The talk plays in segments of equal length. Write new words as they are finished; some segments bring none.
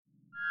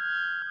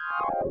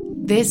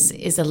This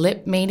is a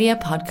Lip Media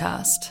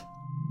podcast.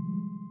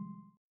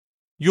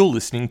 You're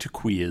listening to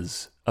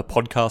Queers, a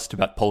podcast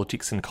about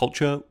politics and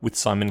culture with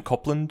Simon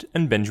Copland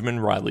and Benjamin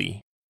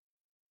Riley.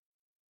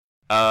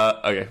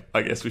 Okay,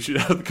 I guess we should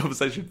have the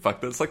conversation.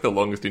 Fuck, that's like the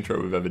longest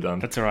intro we've ever done.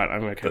 That's alright,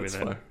 I'm okay with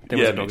that. Fine. There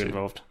was a dog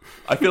involved.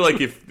 I feel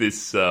like if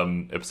this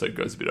episode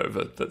goes a bit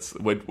over,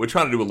 we're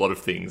trying to do a lot of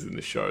things in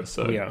this show,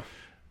 so Yeah.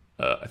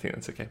 I think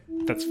that's okay.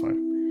 That's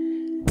fine.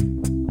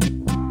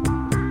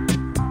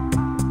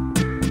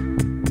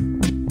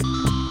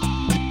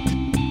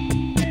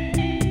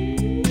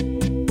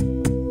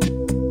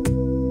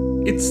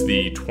 It's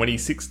the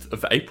 26th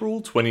of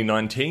April,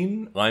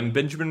 2019. I'm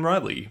Benjamin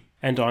Riley.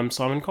 And I'm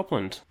Simon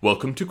Copland.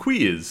 Welcome to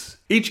Queers.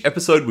 Each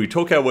episode we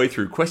talk our way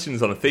through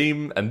questions on a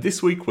theme, and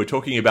this week we're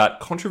talking about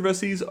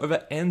controversies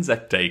over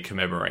Anzac Day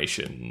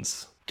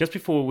commemorations. Just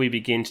before we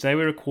begin, today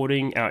we're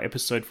recording our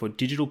episode for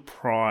Digital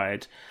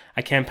Pride,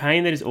 a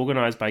campaign that is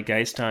organised by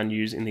Gay Star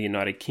News in the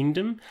United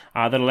Kingdom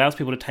that allows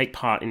people to take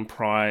part in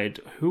Pride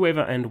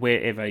whoever and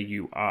wherever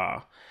you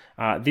are.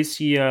 This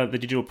year, the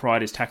Digital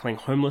Pride is tackling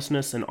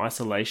homelessness and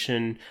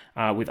isolation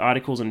with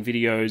articles and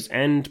videos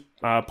and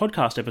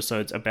podcast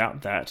episodes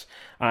about that.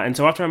 And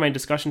so after our main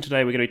discussion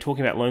today, we're going to be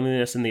talking about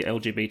loneliness in the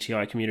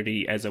LGBTI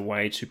community as a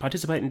way to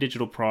participate in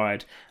Digital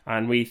Pride.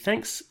 And we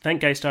thank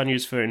Gay Star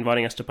News for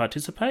inviting us to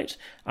participate.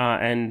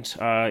 I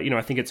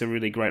think it's a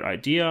really great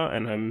idea,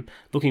 and I'm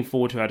looking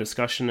forward to our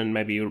discussion, and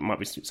maybe it might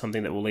be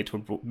something that will lead to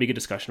a bigger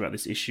discussion about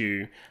this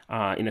issue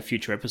in a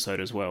future episode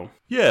as well.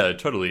 Yeah,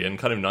 totally. And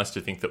kind of nice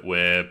to think that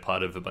we're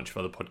part of a bunch of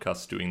other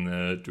podcasts doing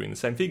the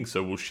same thing.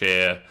 So we'll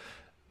share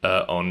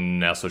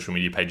on our social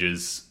media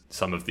pages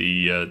some of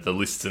the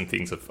lists and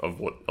things of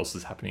what else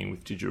is happening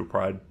with Digital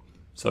Pride.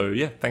 So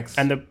yeah, thanks.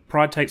 And the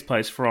Pride takes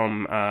place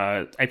from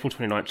April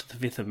 29th to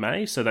the 5th of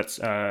May. So that's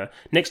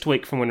next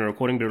week from when we're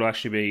recording, but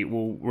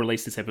we'll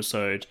release this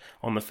episode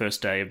on the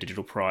first day of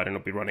Digital Pride, and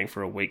it'll be running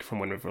for a week from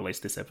when we've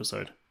released this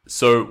episode.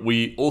 So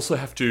we also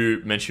have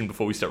to mention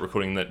before we start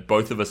recording that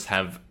both of us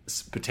have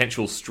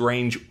potential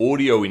strange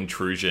audio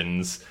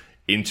intrusions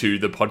into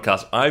the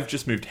podcast. I've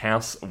just moved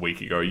house a week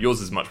ago. Yours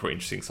is much more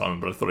interesting, Simon,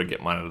 but I thought I'd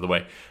get mine out of the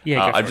way.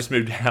 Yeah, I just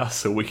moved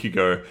house a week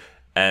ago,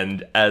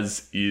 and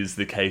as is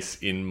the case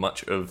in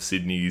much of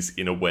Sydney's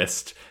inner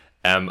west,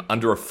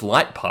 under a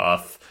flight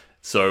path,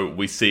 so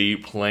we see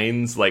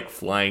planes like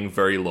flying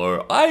very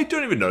low. I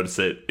don't even notice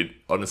it.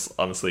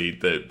 Honestly,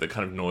 the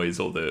kind of noise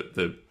or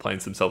the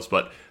planes themselves,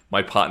 but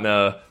my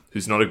partner,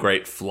 who's not a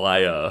great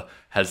flyer,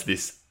 has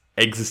this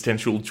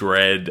existential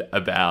dread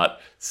about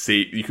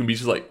you can be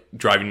just like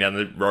driving down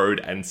the road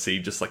and see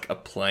just like a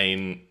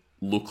plane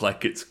look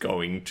like it's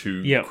going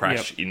to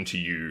crash into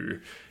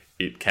you.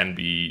 It can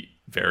be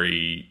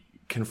very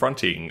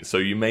confronting. So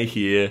you may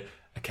hear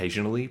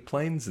occasionally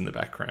planes in the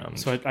background.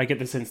 So I get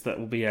the sense that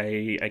will be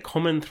a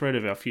common thread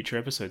of our future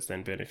episodes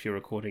then, Ben, if you're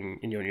recording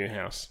in your new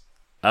house.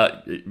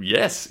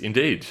 Yes,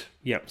 indeed.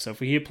 Yeah, so if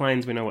we hear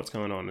planes, we know what's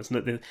going on.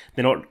 They're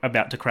not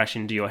about to crash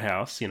into your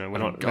house. You know, we're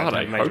not. God,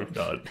 I hope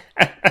not.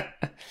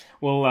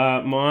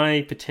 Well,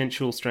 my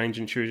potential strange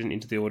intrusion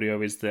into the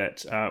audio is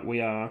that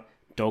we are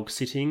dog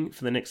sitting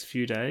for the next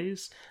few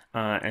days,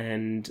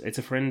 and it's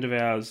a friend of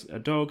ours, a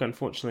dog.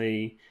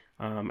 Unfortunately,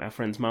 our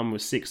friend's mum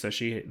was sick, so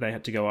they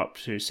had to go up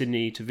to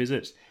Sydney to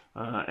visit.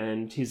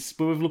 And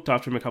we've looked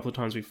after him a couple of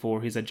times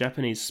before. He's a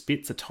Japanese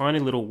Spitz, a tiny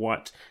little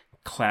white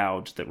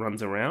cloud that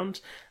runs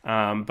around,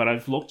 but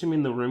I've locked him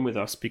in the room with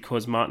us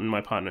because Martin, my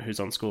partner, who's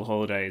on school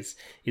holidays,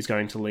 is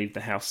going to leave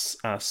the house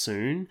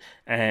soon,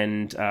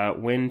 and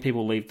when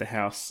people leave the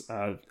house,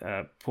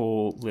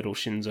 poor little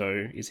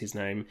Shinzo is his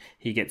name,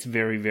 he gets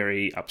very,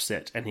 very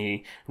upset, and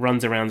he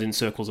runs around in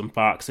circles and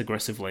barks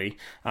aggressively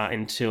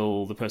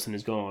until the person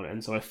is gone.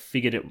 And so I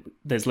figured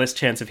there's less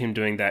chance of him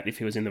doing that if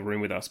he was in the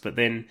room with us, but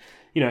then,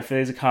 if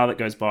there's a car that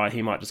goes by,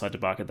 he might decide to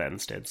bark at that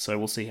instead, so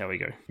we'll see how we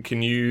go.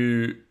 Can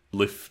you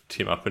lift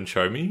him up and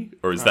show me,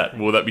 or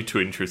will that be too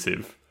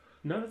intrusive?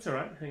 No, that's all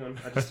right. Hang on.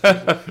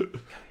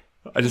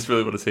 I just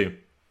really want to see him.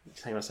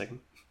 Just hang on a second.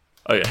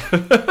 Oh yeah.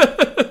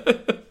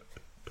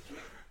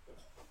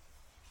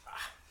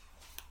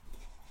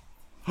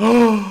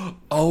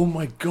 Oh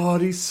my god,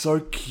 he's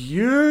so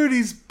cute.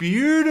 He's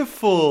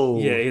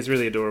beautiful. Yeah, he's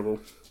really adorable.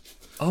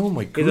 Oh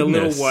my goodness. He's a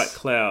little white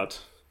cloud.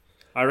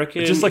 I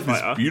reckon. Just like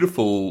this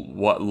beautiful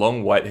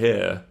long white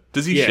hair.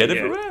 Does he shed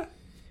everywhere?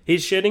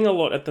 He's shedding a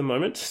lot at the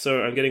moment,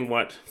 so I'm getting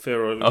white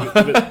fur on him.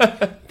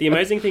 But the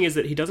amazing thing is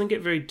that he doesn't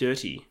get very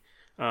dirty.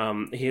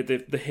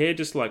 The hair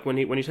just like when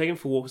you take him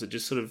for walks, it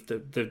just sort of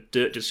the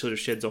dirt just sort of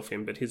sheds off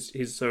him. But he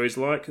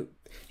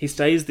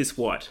stays this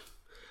white,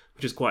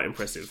 which is quite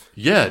impressive.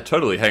 Yeah,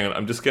 totally. Hang on,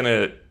 I'm just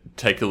gonna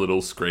take a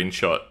little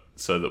screenshot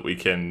so that we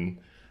can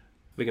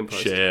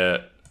post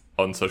share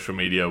on social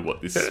media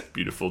what this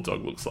beautiful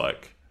dog looks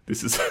like.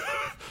 This is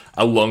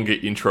a longer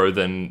intro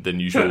than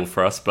usual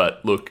for us,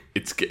 but look,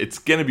 it's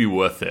going to be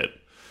worth it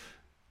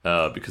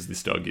because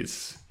this dog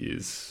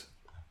is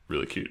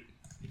really cute.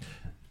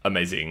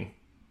 Amazing.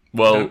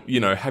 Well,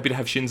 happy to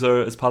have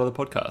Shinzo as part of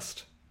the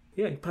podcast.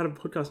 Yeah, you're part of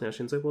the podcast now,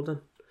 Shinzo. Well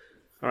done.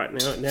 All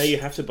right, now you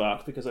have to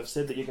bark because I've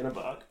said that you're going to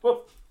bark.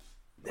 Oh.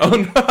 Oh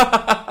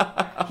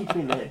no! Keep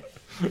me there.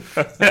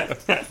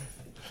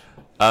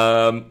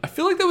 I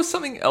feel like there was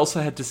something else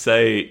I had to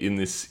say in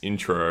this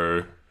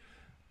intro.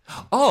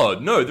 Oh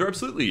no, there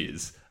absolutely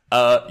is.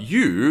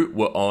 You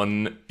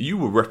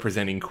were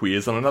representing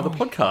queers on another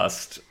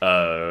podcast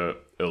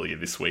earlier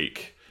this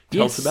week.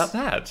 Tell us about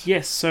that.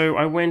 Yes, so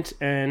I went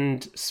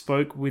and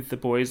spoke with the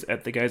boys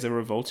at The Gays Are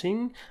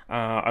Revolting.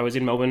 I was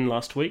in Melbourne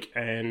last week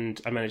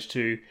and I managed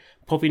to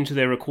pop into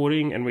their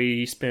recording and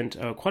we spent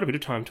quite a bit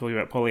of time talking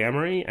about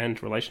polyamory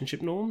and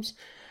relationship norms,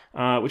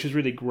 which was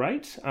really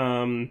great.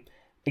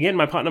 Again,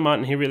 my partner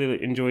Martin, he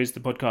really enjoys the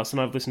podcast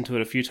and I've listened to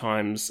it a few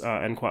times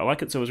and quite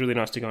like it, so it was really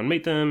nice to go and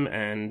meet them,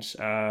 and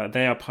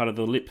they are part of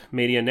the Lip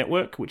Media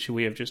Network, which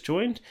we have just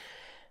joined.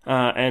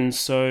 And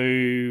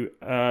so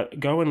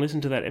go and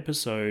listen to that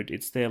episode.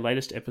 It's their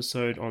latest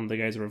episode on The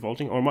Gays Are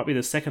Revolting, or it might be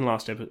the second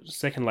latest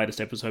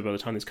episode by the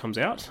time this comes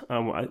out.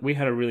 We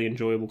had a really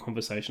enjoyable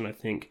conversation, I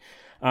think.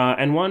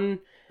 And one,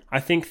 I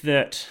think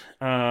that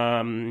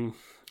one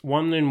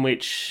in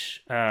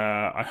which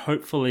I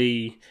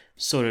hopefully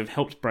sort of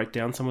helped break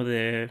down some of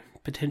their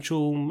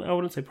potential, I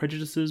wouldn't say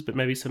prejudices, but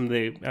maybe some of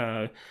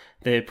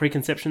their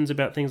preconceptions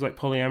about things like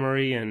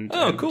polyamory and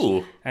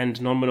cool, and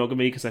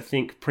non-monogamy, because I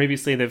think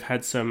previously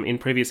in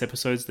previous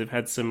episodes they've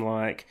had some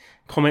like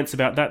comments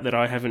about that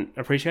I haven't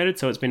appreciated,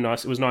 so it's been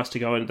nice. It was nice to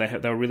go and they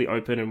were really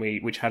open and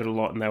we chatted a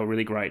lot and they were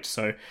really great.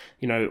 So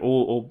it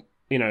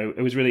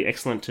was really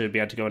excellent to be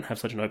able to go and have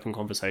such an open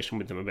conversation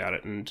with them about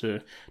it and to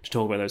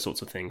talk about those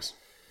sorts of things.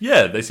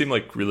 Yeah, they seem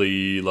like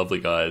really lovely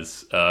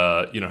guys.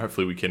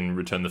 Hopefully we can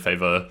return the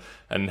favour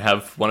and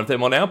have one of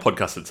them on our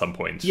podcast at some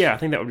point. Yeah, I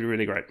think that would be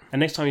really great. And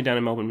next time you're down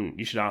in Melbourne,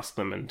 you should ask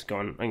them and go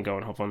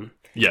and hop on.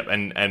 Yeah,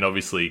 and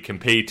obviously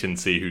compete and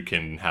see who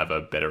can have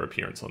a better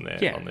appearance on their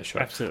show.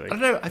 Absolutely. I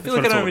don't know. I feel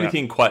like I don't have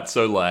anything quite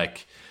so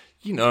like,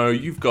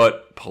 you've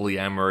got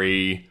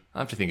polyamory. I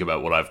have to think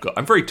about what I've got.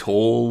 I'm very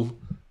tall.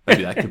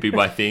 Maybe that could be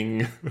my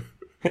thing.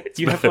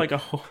 You have like a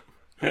whole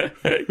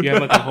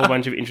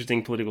bunch of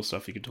interesting political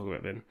stuff you could talk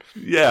about, Ben.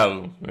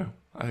 Yeah,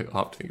 I'll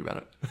have to think about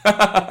it.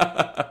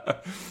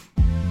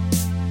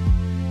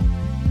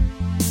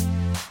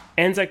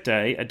 Anzac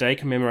Day, a day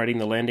commemorating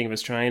the landing of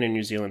Australian and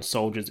New Zealand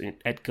soldiers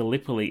at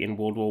Gallipoli in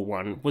World War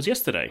I, was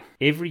yesterday.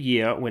 Every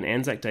year when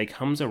Anzac Day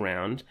comes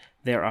around,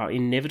 there are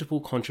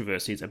inevitable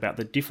controversies about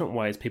the different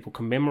ways people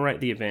commemorate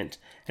the event,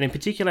 and in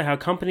particular how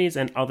companies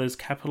and others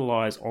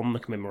capitalise on the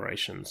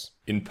commemorations.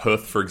 In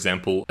Perth, for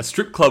example, a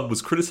strip club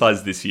was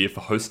criticised this year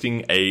for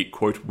hosting a,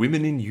 quote,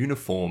 women in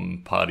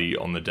uniform party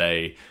on the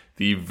day.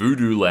 The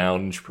Voodoo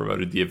Lounge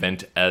promoted the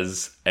event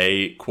as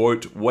a,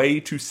 quote, way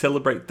to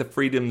celebrate the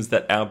freedoms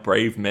that our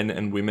brave men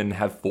and women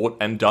have fought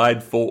and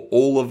died for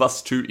all of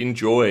us to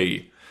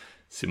enjoy.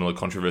 Similar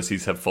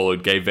controversies have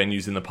followed gay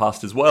venues in the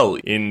past as well.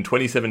 In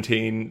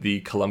 2017,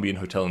 the Columbian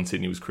Hotel in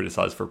Sydney was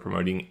criticised for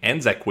promoting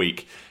Anzac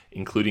Week,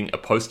 including a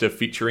poster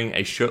featuring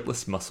a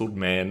shirtless, muscled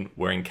man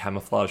wearing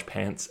camouflage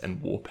pants and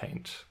war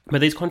paint.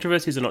 But these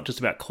controversies are not just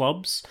about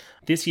clubs.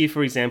 This year,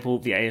 for example,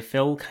 the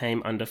AFL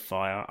came under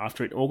fire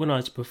after it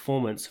organised a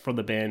performance from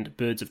the band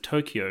Birds of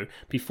Tokyo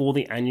before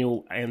the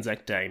annual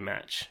Anzac Day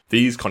match.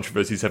 These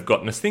controversies have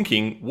gotten us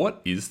thinking,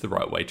 what is the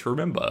right way to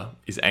remember?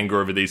 Is anger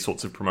over these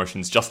sorts of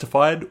promotions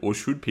justified, or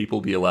should people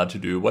be allowed to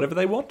do whatever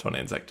they want on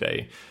Anzac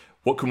Day?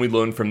 What can we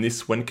learn from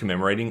this when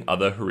commemorating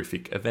other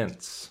horrific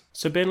events?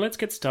 So Ben, let's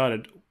get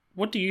started.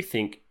 What do you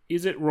think?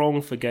 Is it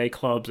wrong for gay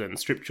clubs and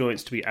strip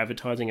joints to be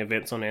advertising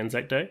events on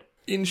Anzac Day?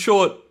 In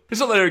short, it's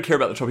not that I don't care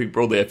about the topic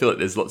broadly. I feel like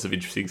there's lots of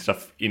interesting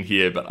stuff in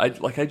here, but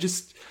I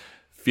just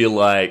feel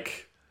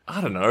like, I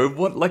don't know,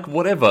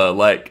 whatever.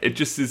 Like, it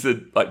just is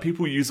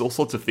people use all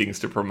sorts of things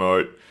to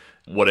promote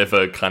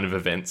whatever kind of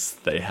events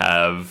they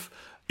have.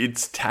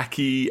 It's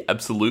tacky,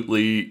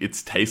 absolutely.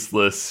 It's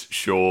tasteless,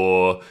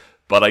 sure.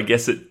 But I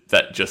guess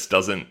that just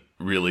doesn't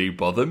really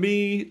bother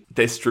me.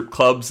 They're strip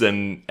clubs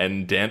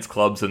and dance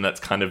clubs, and that's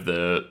kind of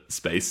the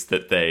space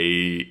that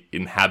they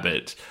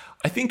inhabit.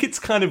 I think it's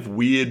kind of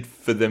weird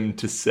for them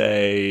to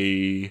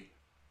say...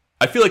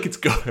 I feel like it's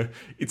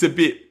a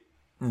bit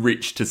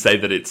rich to say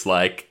that it's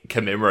like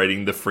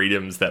commemorating the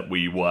freedoms that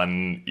we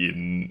won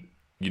in,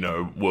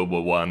 World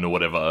War One or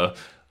whatever.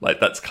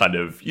 Like, that's kind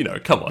of,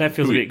 come on. That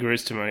feels a bit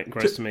gross to me,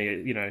 it's not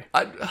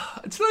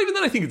even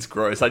that I think it's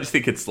gross. I just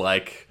think it's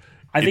like...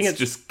 I think it's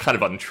just kind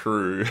of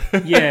untrue.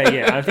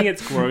 Yeah. I think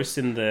it's gross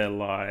in the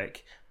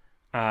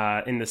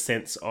in the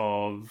sense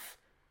of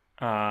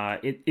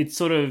it's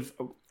sort of.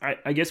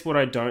 I guess what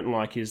I don't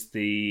like is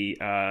the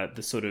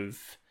sort of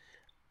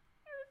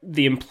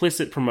the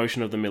implicit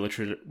promotion of the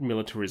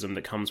militarism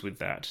that comes with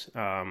that.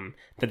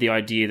 That the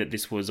idea that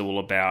this was all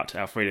about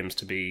our freedoms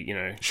to be,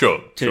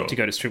 to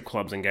go to strip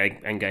clubs and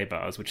gay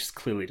bars, which is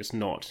clearly just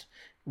not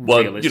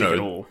realistic at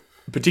all.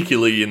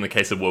 Particularly in the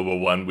case of World War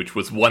One, which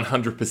was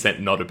 100%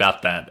 not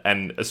about that,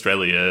 and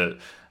Australian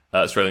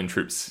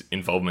troops'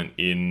 involvement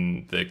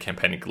in the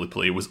campaign in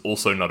Gallipoli was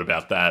also not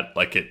about that.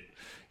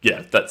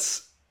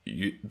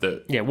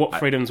 What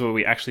freedoms were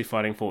we actually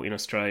fighting for in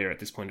Australia at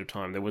this point of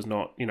time? There was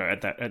not, in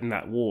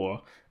that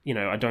war.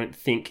 I don't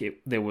think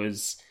there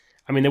was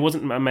I mean, there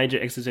wasn't a major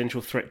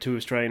existential threat to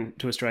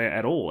Australia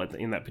at all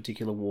in that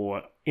particular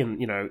war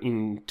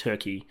in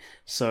Turkey.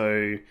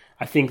 So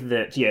I think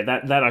that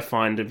that I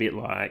find a bit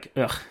like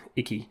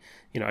icky.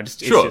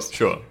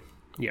 Sure.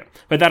 Yeah,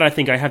 but that I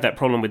think I have that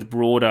problem with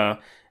broader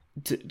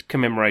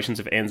commemorations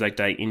of Anzac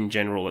Day in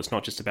general. It's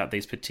not just about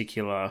these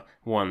particular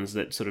ones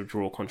that sort of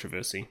draw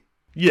controversy.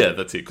 Yeah,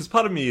 that's it. Because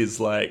part of me is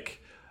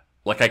like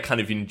I kind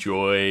of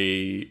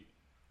enjoy.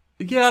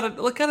 Yeah,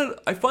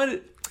 I find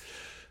it.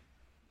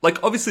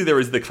 Like, obviously, there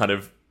is the kind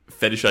of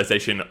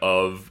fetishization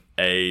of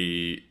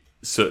a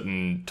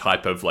certain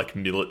type of, like,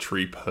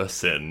 military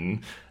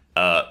person.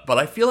 But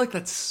I feel like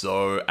that's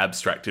so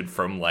abstracted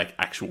from, like,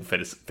 actual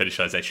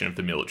fetishization of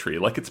the military.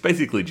 Like, it's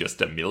basically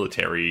just a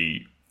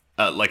military,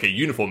 like a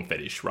uniform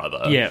fetish,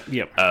 rather. Yeah.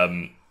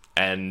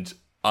 And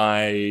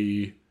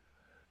I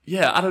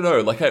don't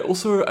know. Like, I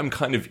also am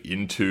kind of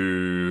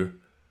into,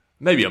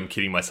 maybe I'm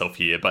kidding myself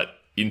here, but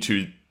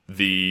into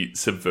the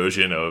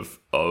subversion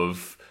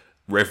of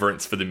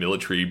reverence for the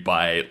military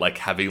by, like,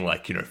 having,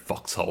 like, you know,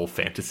 foxhole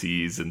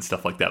fantasies and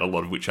stuff like that, a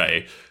lot of which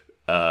I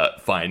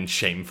find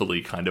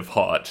shamefully kind of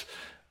hot.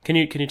 Can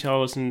you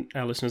tell us and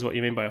our listeners what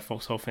you mean by a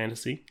foxhole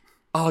fantasy?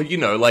 Oh, you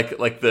know, like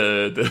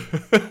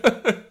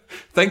the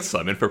Thanks,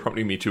 Simon, for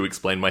prompting me to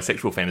explain my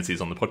sexual fantasies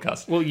on the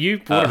podcast. Well, you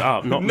brought it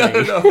up, not me.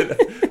 No.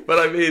 But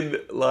I mean,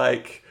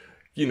 like,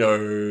 you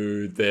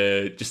know,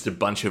 they're just a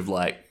bunch of,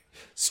 like,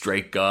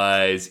 straight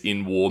guys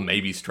in war,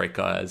 maybe straight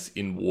guys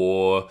in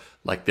war.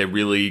 Like, they're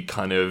really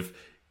kind of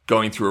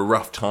going through a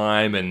rough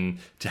time, and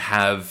to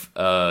have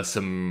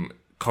some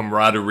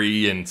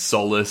camaraderie and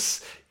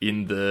solace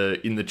in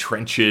the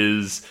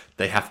trenches,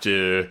 they have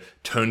to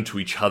turn to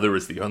each other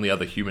as the only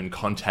other human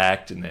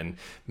contact, and then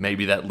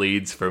maybe that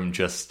leads from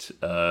just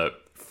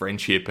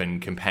friendship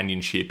and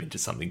companionship into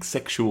something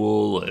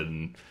sexual.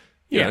 And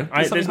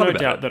there's no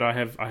doubt that I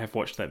have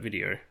watched that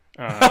video.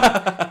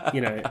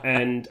 You know,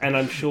 and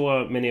I'm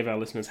sure many of our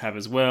listeners have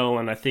as well.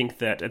 And I think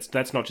that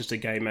that's not just a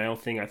gay male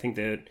thing. I think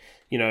that,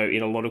 you know,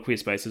 in a lot of queer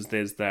spaces,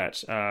 there's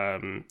that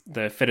the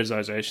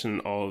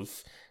fetishization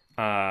of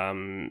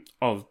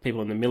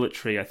people in the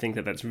military. I think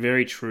that that's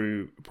very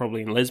true,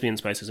 probably in lesbian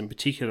spaces in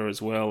particular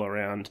as well,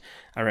 around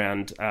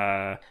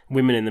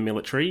women in the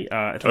military.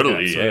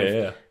 Totally,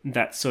 yeah.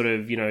 That sort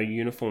of, you know,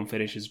 uniform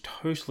fetish is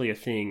totally a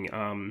thing,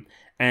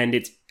 and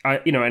it's. I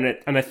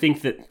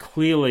think that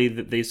clearly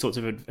that these sorts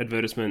of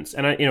advertisements,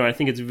 and I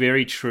think it's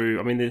very true.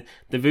 I mean,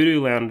 the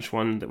Voodoo Lounge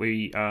one that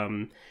we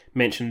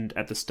mentioned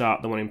at the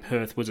start, the one in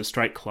Perth, was a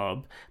straight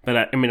club. But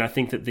I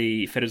think that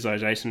the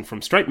fetishization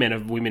from straight men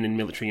of women in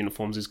military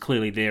uniforms is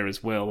clearly there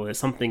as well. There's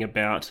something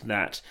about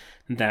that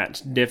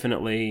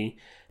definitely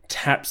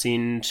taps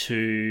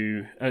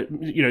into,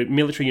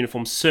 military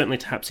uniforms certainly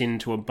taps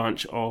into a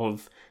bunch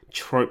of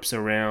tropes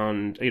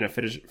around,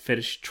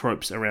 fetish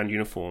tropes around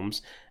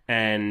uniforms.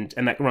 And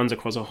that runs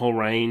across a whole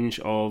range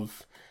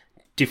of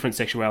different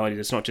sexualities.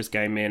 It's not just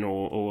gay men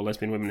or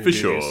lesbian women who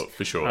do this.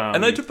 For sure.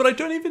 But I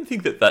don't even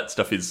think that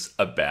stuff is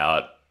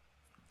about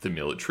the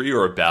military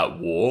or about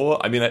war.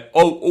 I mean, it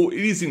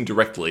is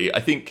indirectly. I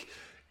think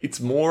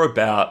it's more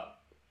about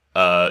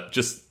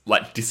just,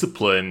 like,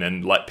 discipline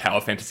and, like,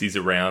 power fantasies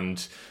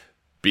around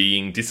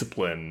being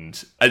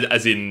disciplined,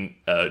 as in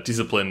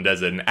disciplined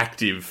as an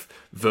active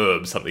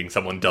verb, something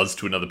someone does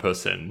to another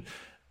person.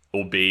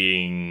 Or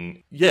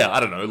being, I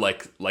don't know,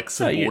 like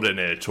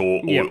subordinate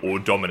or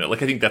dominant.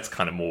 Like, I think that's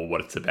kind of more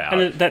what it's about.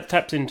 And that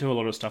taps into a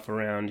lot of stuff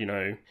around,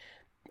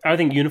 I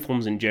think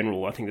uniforms in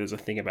general. I think there's a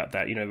thing about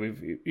that.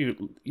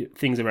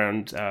 Things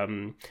around,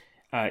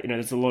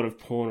 there's a lot of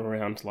porn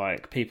around,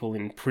 like, people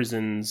in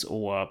prisons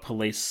or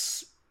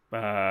police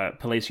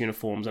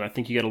uniforms, and I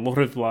think you get a lot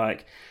of,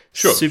 like,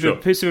 super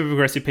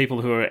progressive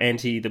people who are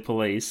anti the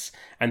police,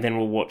 and then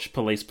will watch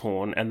police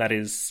porn, and that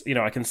is,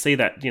 I can see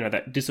that,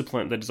 that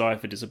discipline, the desire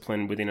for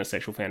discipline within a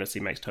sexual fantasy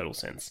makes total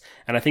sense,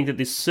 and I think that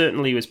this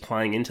certainly was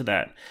playing into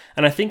that,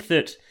 and I think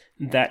that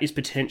is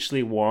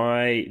potentially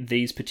why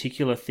these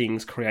particular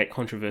things create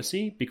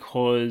controversy,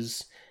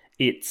 because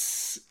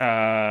it's,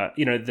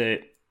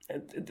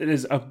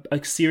 there's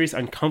a serious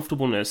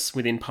uncomfortableness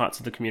within parts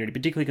of the community,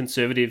 particularly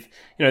conservative.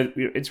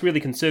 It's really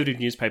conservative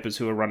newspapers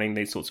who are running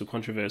these sorts of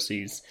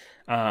controversies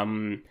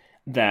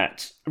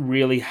that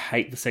really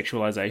hate the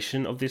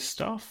sexualization of this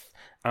stuff.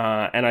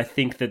 And I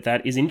think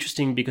that is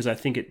interesting, because I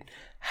think it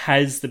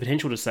has the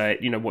potential to say,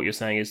 what you're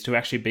saying is to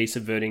actually be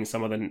subverting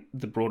some of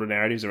the broader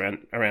narratives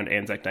around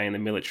Anzac Day and the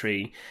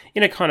military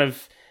in a kind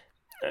of,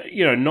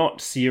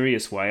 not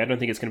serious way. I don't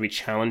think it's going to be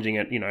challenging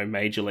it,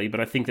 majorly, but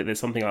I think that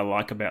there's something I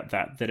like about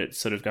that it's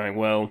sort of going,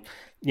 well,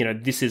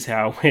 this is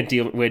how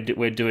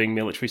we're doing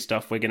military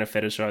stuff. We're going to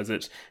fetishize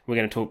it. We're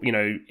going to talk,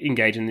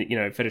 engage in,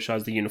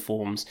 fetishize the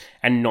uniforms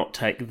and not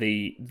take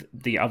the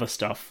other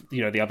stuff,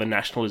 the other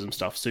nationalism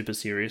stuff super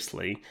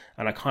seriously.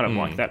 And I kind of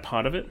like that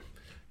part of it.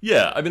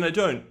 Yeah. I mean, I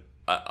don't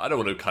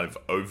want to kind of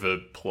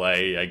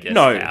overplay, I guess,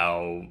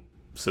 how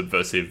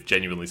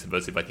genuinely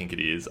subversive I think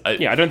it is.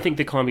 I don't think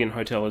the Colombian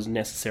Hotel is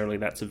necessarily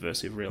that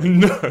subversive, really.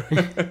 No.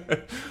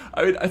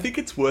 I mean, I think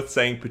it's worth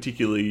saying,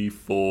 particularly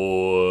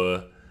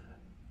for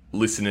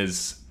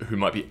listeners who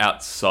might be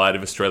outside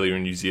of Australia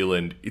and New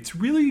Zealand, it's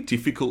really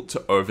difficult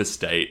to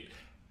overstate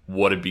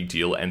what a big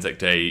deal Anzac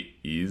Day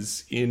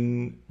is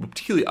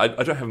particularly, I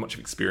don't have much of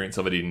experience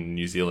of it in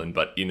New Zealand,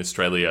 but in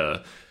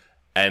Australia.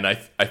 And I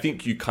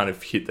think you kind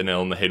of hit the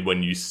nail on the head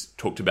when you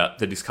talked about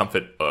the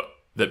discomfort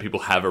that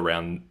people have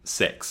around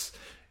sex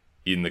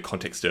in the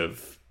context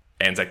of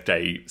Anzac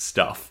Day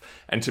stuff.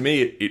 And to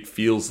me, it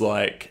feels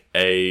like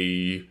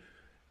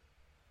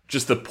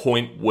just the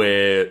point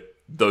where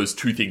those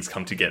two things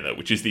come together,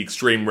 which is the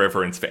extreme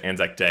reverence for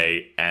Anzac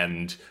Day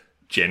and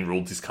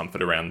general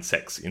discomfort around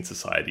sex in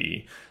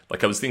society.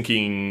 Like I was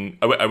thinking,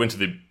 I went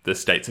to the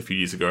States a few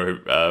years ago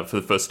for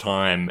the first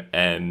time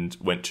and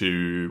went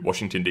to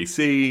Washington,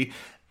 D.C.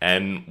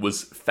 and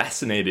was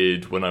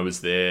fascinated when I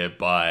was there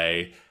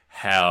by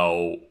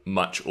how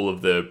much all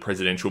of the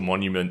presidential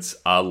monuments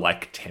are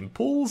like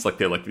temples. Like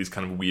they're like these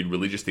kind of weird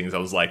religious things. I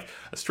was like,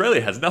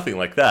 Australia has nothing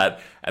like that.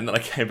 And then I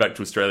came back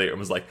to Australia and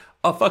was like,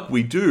 oh fuck,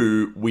 we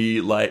do.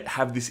 We like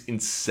have this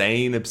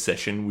insane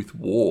obsession with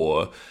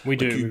war. We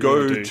do. Like, you we go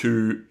really do.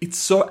 to, it's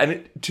so, and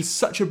it to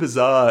such a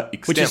bizarre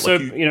extent. Which is so,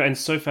 like and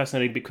so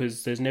fascinating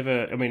because there's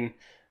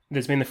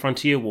been the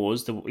frontier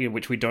wars,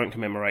 which we don't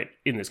commemorate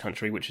in this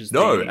country, which is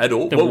at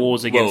all. the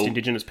wars against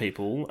Indigenous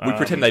people. We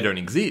pretend they don't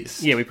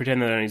exist. Yeah, we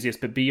pretend they don't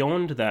exist. But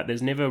beyond that,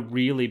 there's never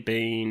really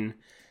been...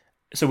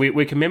 So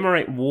we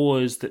commemorate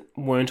wars that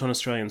weren't on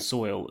Australian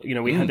soil. You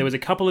know, there was a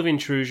couple of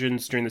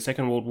intrusions during the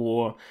Second World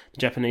War.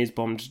 The Japanese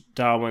bombed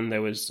Darwin.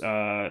 There was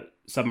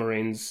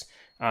submarines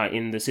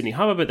in the Sydney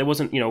Harbour, but there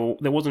wasn't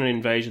an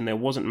invasion. There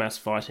wasn't mass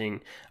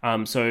fighting.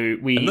 So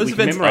and those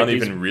events aren't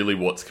even really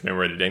what's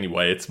commemorated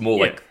anyway. It's more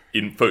like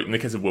in the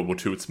case of World War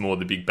II, it's more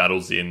the big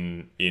battles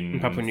in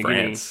Papua New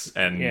France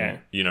Guinea.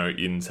 and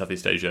in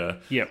Southeast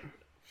Asia. Yep.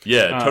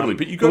 Yeah, totally.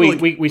 But you go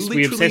we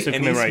literally obsess with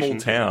any commemoration.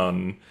 small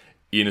town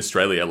in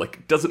Australia, like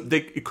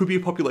it could be a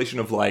population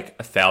of like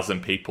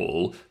 1,000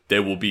 people.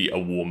 There will be a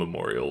war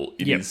memorial.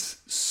 It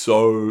is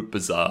so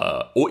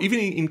bizarre. Or even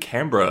in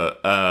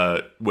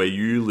Canberra, where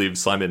you live,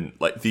 Simon,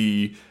 like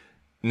the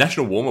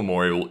National War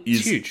Memorial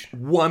is huge.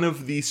 One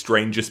of the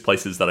strangest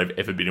places that I've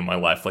ever been in my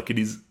life. Like it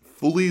is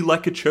fully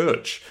like a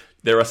church.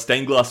 There are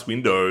stained glass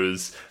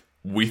windows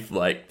with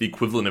like the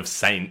equivalent of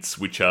saints,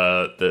 which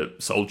are the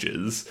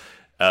soldiers,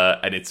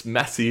 and it's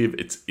massive.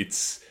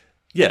 It's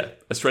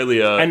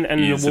Australia and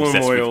is the War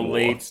obsessed Memorial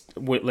with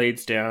war.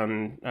 leads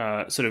down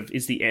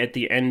is at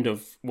the end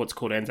of what's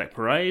called Anzac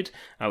Parade,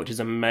 which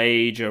is a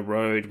major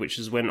road, which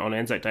is when on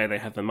Anzac Day they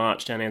have the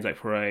march down Anzac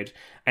Parade,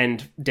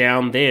 and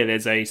down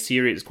there's a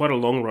series. It's quite a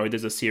long road.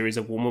 There's a series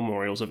of war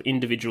memorials, of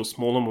individual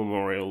smaller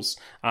memorials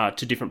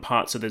to different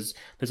parts. So there's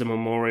a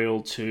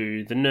memorial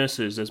to the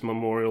nurses. There's a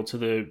memorial to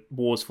the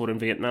wars fought in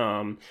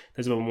Vietnam.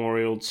 There's a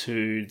memorial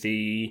to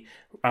the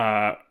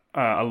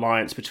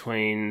alliance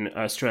between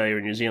Australia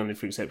and New Zealand,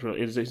 for example.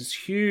 It's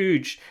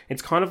huge.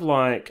 It's kind of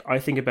like, I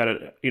think about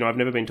it, I've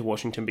never been to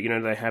Washington, but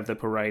they have the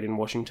parade in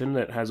Washington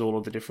that has all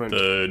of the different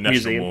the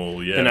National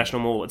Mall, yeah. The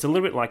National Mall. It's a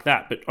little bit like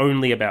that, but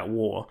only about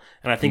war.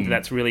 And I think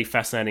that's really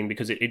fascinating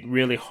because it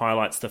really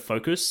highlights the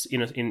focus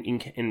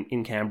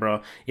in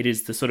Canberra. It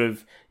is the sort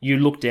of, you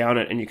look down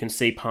it and you can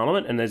see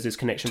Parliament, and there's this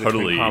connection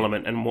between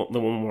Parliament and the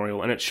War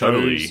Memorial, and it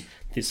shows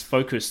this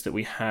focus that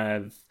we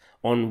have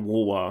on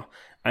war.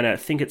 And I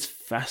think it's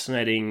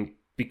fascinating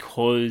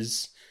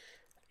because,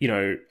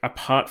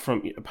 apart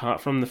from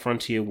the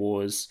frontier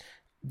wars,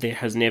 there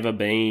has never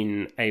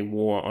been a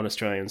war on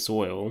Australian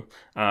soil.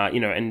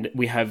 And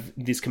we have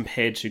this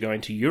compared to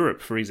going to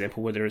Europe, for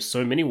example, where there are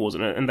so many wars,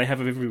 and they have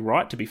every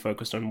right to be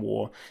focused on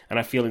war. And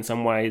I feel in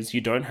some ways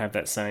you don't have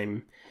that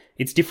same.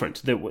 It's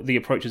different. The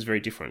approach is very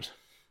different.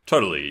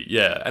 Totally,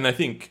 yeah. And I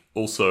think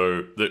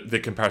also the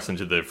comparison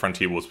to the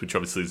frontier wars, which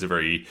obviously is a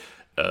very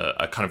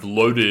a kind of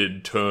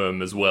loaded term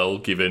as well,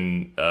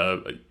 given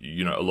a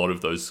lot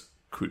of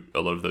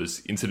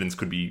those incidents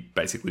could be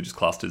basically just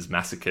classed as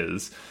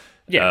massacres.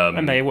 Yeah,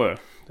 and they were.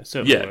 They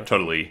certainly were.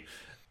 Totally.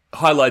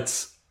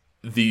 Highlights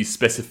the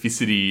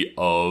specificity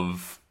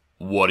of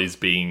what is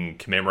being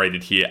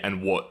commemorated here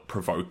and what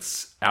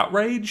provokes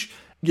outrage.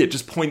 Yeah,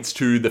 just points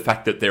to the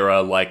fact that there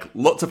are like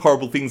lots of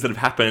horrible things that have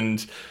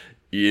happened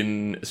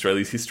in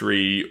Australia's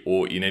history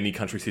or in any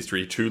country's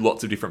history to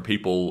lots of different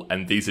people,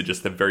 and these are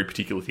just the very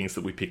particular things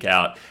that we pick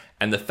out.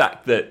 And the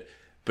fact that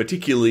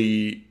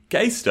particularly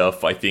gay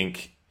stuff, I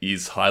think,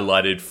 is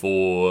highlighted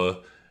for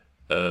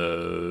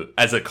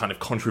as a kind of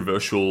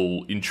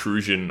controversial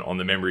intrusion on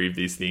the memory of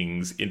these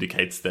things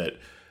indicates that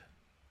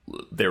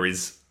there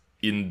is,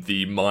 in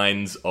the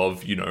minds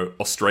of,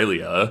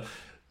 Australia,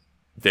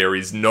 there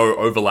is no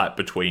overlap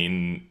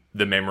between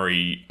the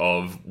memory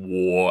of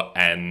war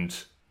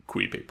and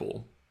queer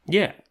people.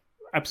 Yeah,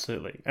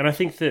 absolutely. And I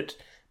think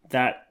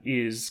that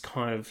is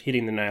kind of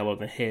hitting the nail on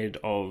the head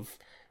of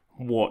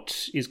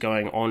what is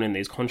going on in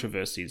these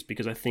controversies,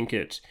 because I think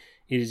it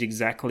is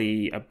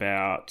exactly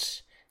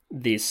about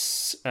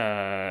this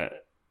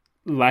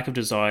lack of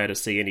desire to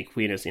see any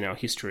queerness in our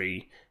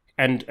history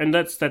and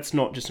that's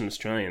not just an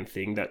Australian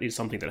thing. That is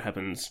something that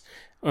happens,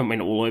 I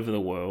mean, all over the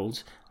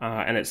world,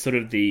 and it's sort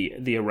of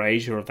the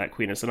erasure of that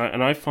queerness.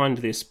 And I find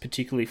this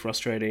particularly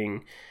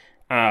frustrating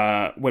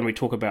when we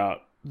talk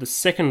about the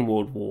Second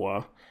World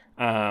War,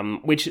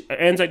 which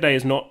Anzac Day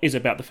is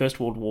about the First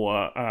World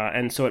War,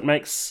 and so it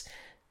makes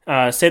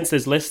sense.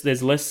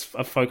 There's less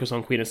a focus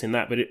on queerness in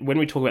that, but when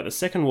we talk about the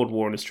Second World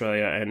War in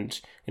Australia and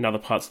in other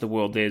parts of the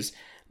world, there's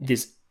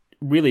this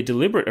really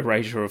deliberate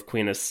erasure of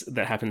queerness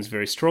that happens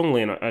very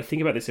strongly. And I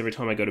think about this every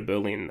time I go to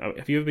Berlin.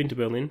 Have you ever been to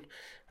Berlin?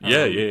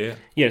 Yeah.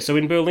 Yeah, so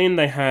in Berlin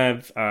they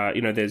have,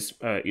 there's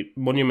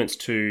monuments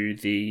to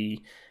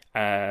the...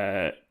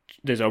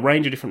 there's a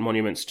range of different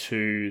monuments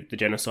to the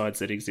genocides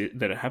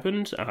that have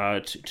happened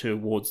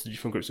towards the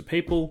different groups of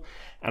people,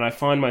 and I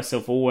find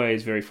myself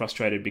always very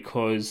frustrated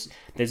because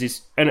there's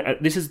this, and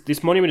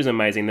this monument is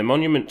amazing. The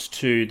monument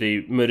to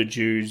the murdered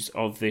Jews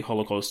of the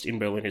Holocaust in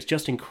Berlin is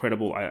just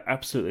incredible. I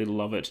absolutely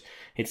love it.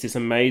 It's this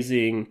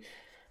amazing.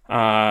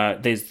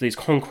 There's these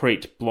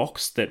concrete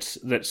blocks that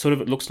sort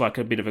of, it looks like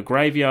a bit of a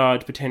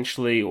graveyard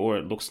potentially, or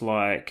it looks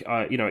like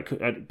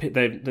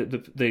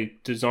the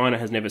designer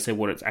has never said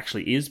what it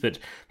actually is, but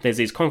there's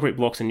these concrete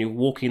blocks and you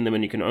walk in them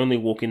and you can only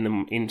walk in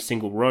them in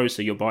single rows,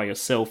 so you're by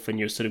yourself and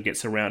you sort of get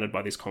surrounded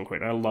by this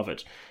concrete. I love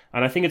it,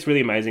 and I think it's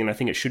really amazing, and I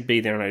think it should be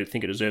there, and I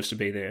think it deserves to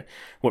be there.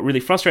 What really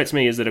frustrates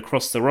me is that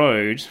across the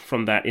road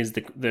from that is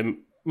the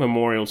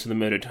memorial to the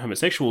murdered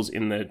homosexuals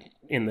in the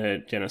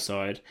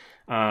genocide,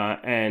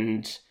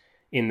 and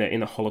in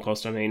the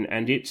Holocaust, I mean,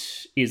 and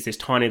it is this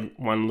tiny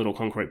one little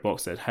concrete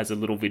box that has a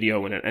little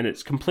video in it, and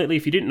it's completely,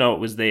 if you didn't know it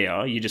was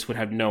there, you just would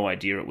have no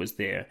idea it was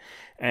there.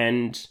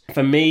 And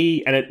for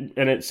me,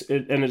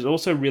 it's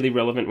also really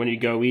relevant when you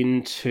go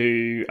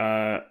into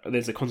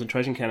there's a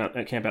concentration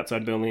camp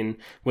outside Berlin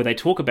where they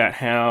talk about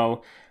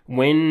how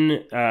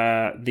when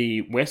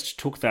the West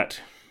took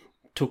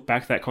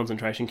back that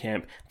concentration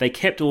camp, they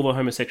kept all the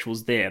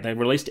homosexuals there. They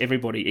released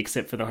everybody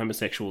except for the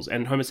homosexuals,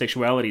 and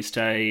homosexuality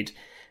stayed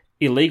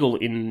illegal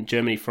in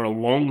Germany for a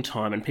long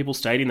time, and people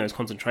stayed in those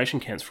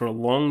concentration camps for a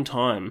long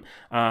time.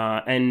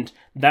 And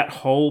that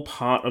whole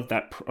part of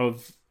that,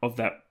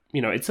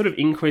 it's sort of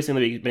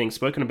increasingly being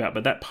spoken about,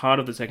 but that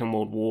part of the Second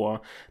World War,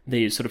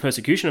 the sort of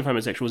persecution of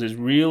homosexuals, is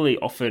really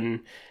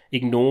often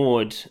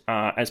ignored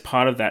as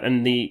part of that.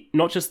 And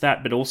not just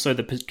that, but also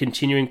the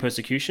continuing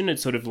persecution.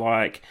 It's sort of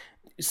like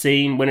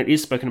seen, when it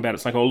is spoken about,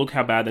 it's like, oh, look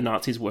how bad the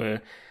Nazis were.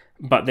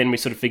 But then we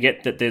sort of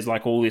forget that there's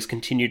like all this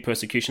continued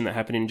persecution that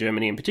happened in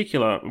Germany in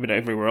particular, but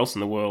everywhere else in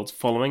the world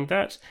following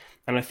that.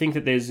 And I think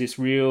that there's this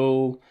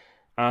real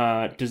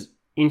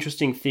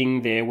interesting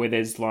thing there where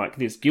there's like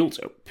this guilt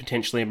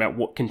potentially about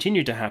what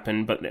continued to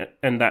happen,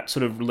 and that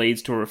sort of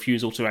leads to a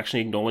refusal to actually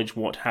acknowledge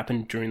what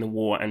happened during the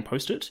war and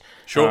post it.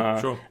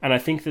 Sure. And I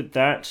think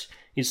that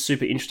is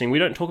super interesting. We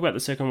don't talk about the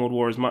Second World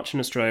War as much in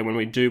Australia. When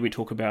we do, we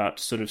talk about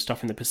sort of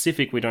stuff in the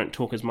Pacific. We don't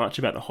talk as much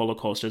about the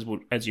Holocaust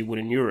as you would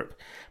in Europe.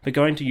 But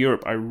going to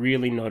Europe, I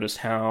really noticed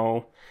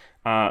how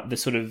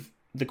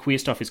the queer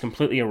stuff is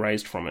completely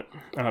erased from it.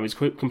 It's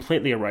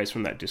completely erased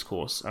from that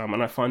discourse,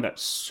 and I find that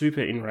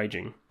super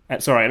enraging.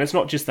 And it's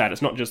not just that.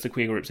 It's not just the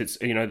queer groups. It's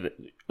the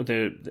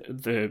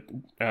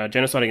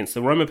genocide against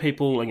the Roma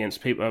people,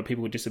 against people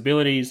with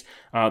disabilities.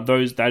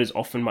 That is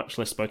often much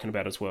less spoken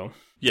about as well.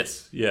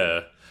 Yes,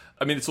 yeah.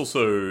 I mean, it's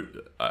also,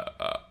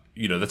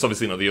 that's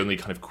obviously not the only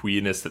kind of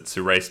queerness that's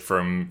erased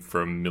from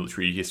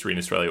military history in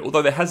Australia,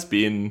 although there has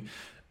been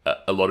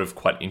a lot of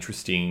quite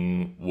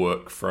interesting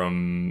work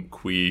from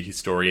queer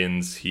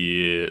historians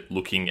here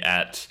looking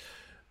at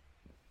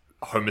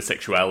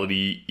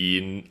homosexuality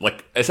in,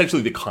 like,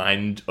 essentially the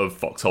kind of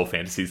foxhole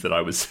fantasies that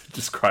I was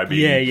describing.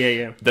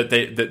 Yeah.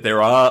 That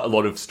there are a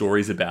lot of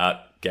stories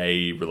about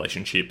gay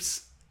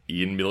relationships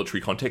in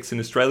military contexts in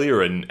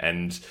Australia,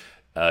 and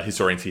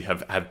historians here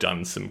have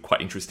done some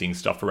quite interesting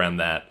stuff around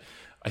that.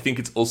 I think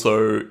it's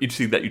also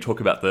interesting that you talk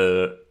about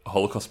the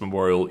Holocaust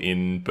Memorial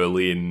in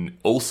Berlin,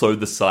 also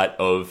the site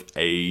of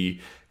a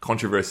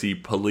controversy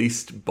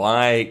policed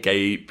by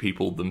gay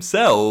people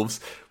themselves,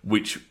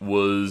 which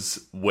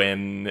was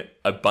when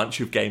a bunch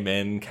of gay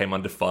men came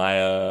under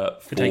fire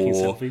for taking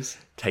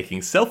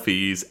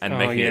selfies and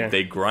making it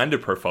their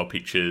Grindr profile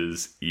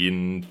pictures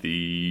in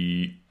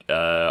the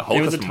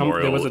Holocaust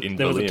Memorial in Berlin.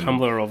 There was a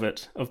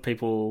Tumblr of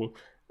people.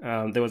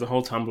 There was a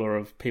whole Tumblr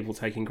of people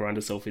taking Grindr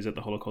selfies at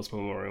the Holocaust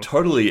Memorial.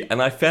 Totally. And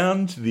I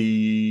found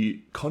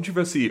the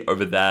controversy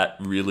over that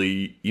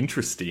really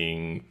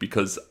interesting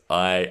because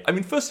I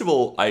mean, first of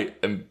all, I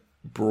am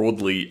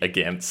broadly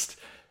against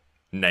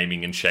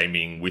naming and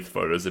shaming with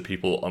photos of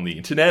people on the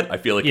internet. I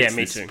feel like it's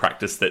this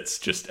practice that's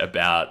just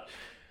about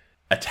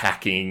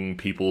attacking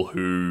people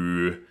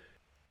who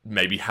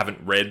maybe haven't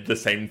read the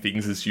same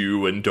things as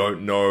you and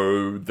don't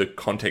know the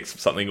context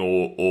of something,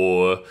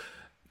 or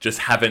just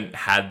haven't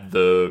had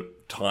the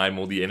time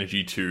or the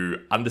energy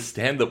to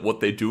understand that what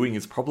they're doing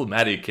is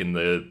problematic in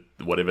the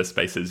whatever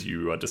spaces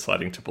you are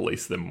deciding to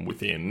police them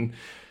within.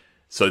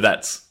 So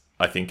that's,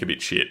 I think, a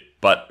bit shit.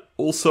 But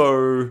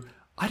also,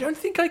 I don't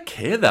think I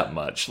care that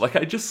much. Like,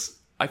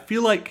 I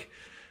feel like,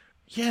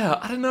 Yeah,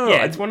 I don't know.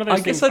 Yeah, it's one of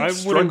those things. I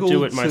wouldn't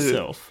do it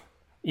myself,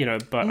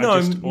 but I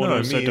just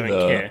also don't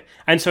care.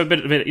 And so, but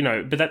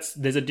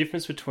there's a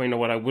difference between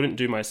what I wouldn't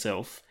do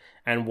myself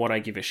and what I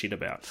give a shit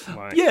about.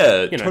 Like,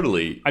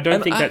 totally. I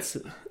don't think that's.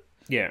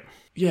 Yeah.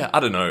 Yeah, I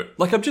don't know.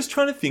 Like, I'm just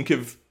trying to think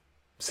of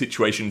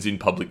situations in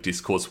public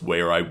discourse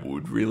where I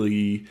would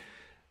really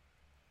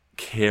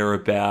care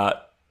about.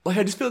 Like,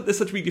 I just feel like there's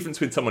such a big difference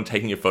between someone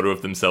taking a photo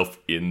of themselves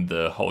in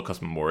the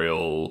Holocaust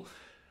Memorial,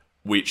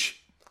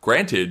 which,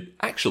 granted,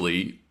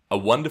 actually a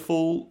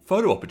wonderful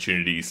photo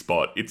opportunity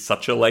spot. It's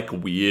such a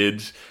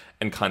weird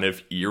and kind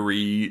of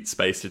eerie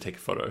space to take a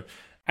photo.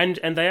 And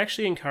they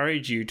actually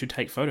encourage you to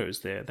take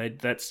photos there.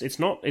 It's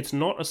not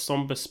a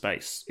somber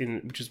space,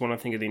 which is one I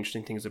think of the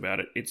interesting things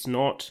about it. It's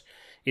not.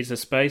 It's a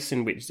space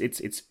in which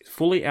it's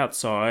fully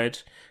outside.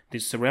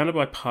 It's surrounded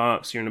by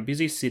parks. You're in a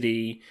busy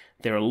city.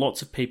 There are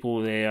lots of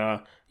people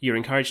there. You're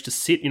encouraged to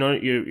sit.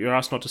 You're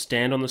asked not to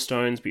stand on the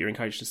stones, but you're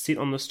encouraged to sit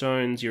on the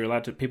stones. You're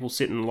allowed to people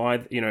sit and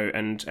lie.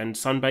 And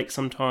sunbake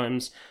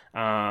sometimes.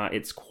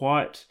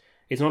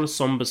 It's not a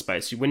somber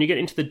space. When you get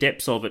into the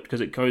depths of it,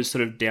 because it goes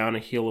sort of down a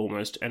hill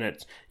almost, and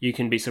you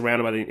can be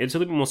surrounded by it's a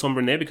little bit more somber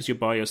in there because you're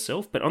by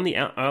yourself. But on the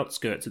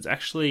outskirts,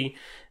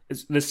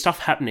 there's stuff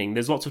happening.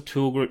 There's lots of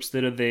tour groups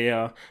that are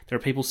there. There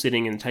are people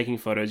sitting and taking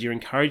photos. You're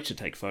encouraged to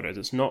take photos.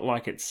 It's not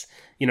like it's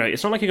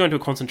not like you're going to a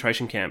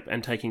concentration camp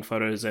and taking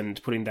photos and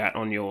putting that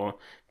on your,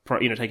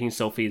 taking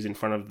selfies in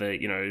front of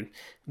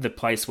the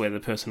place where the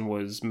person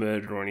was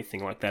murdered or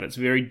anything like that. It's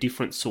a very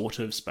different sort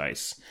of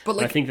space.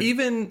 But I think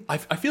I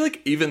feel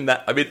like even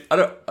that. I mean, I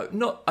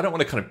don't want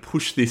to kind of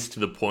push this to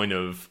the point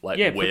of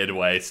where do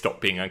I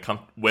stop being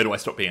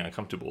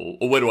uncomfortable,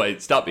 or where do I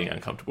start being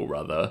uncomfortable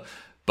rather.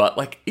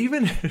 But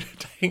even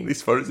taking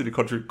these photos in a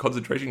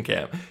concentration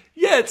camp,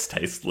 yeah, it's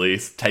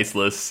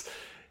tasteless.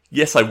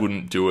 Yes, I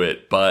wouldn't do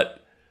it,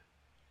 but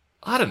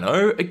I don't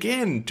know.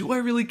 Again, do I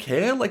really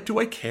care? Do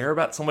I care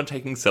about someone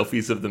taking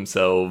selfies of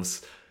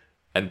themselves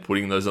and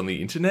putting those on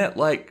the internet?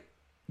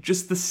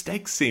 Just the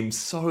stakes seem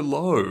so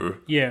low.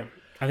 Yeah,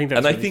 I think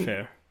that's really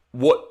fair.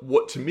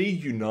 What to me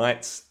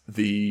unites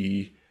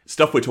the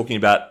stuff we're talking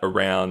about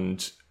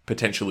around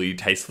potentially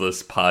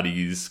tasteless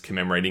parties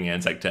commemorating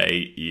Anzac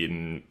Day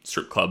in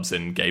strip clubs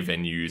and gay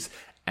venues,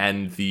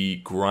 and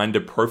the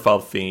Grindr profile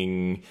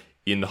thing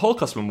in the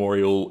Holocaust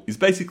Memorial is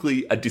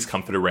basically a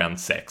discomfort around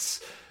sex,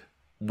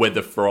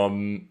 whether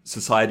from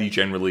society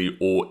generally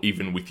or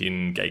even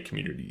within gay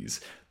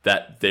communities.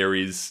 That there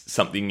is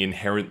something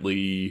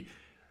inherently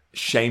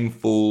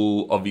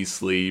shameful,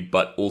 obviously,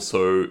 but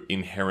also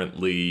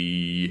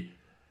inherently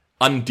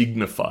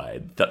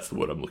undignified, that's the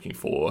word I'm looking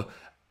for,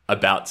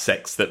 about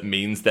sex that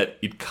means that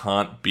it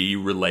can't be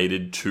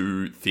related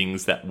to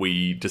things that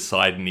we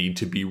decide need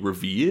to be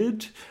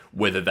revered,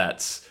 whether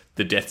that's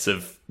the deaths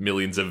of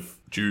millions of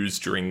Jews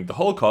during the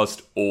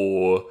Holocaust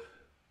or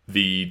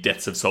the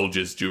deaths of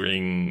soldiers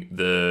during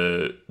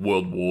the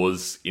World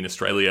Wars in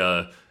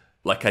Australia.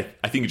 I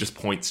think it just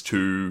points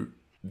to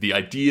the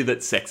idea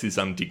that sex is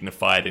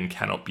undignified and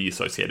cannot be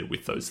associated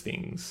with those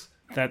things.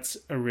 That's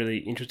a really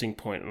interesting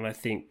point, and I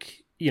think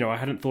I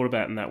hadn't thought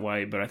about it in that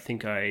way, but I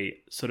think I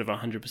sort of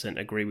 100%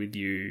 agree with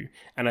you.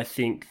 And I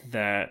think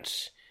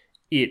that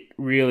it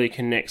really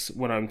connects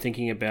when I'm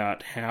thinking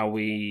about how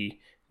we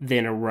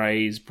then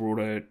erase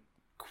broader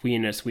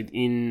queerness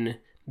within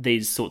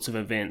these sorts of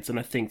events. And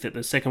I think that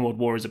the Second World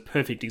War is a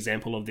perfect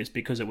example of this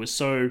because it was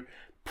so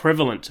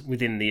prevalent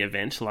within the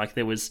event.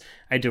 There was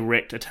a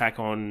direct attack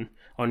on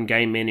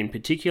gay men in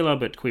particular,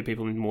 but queer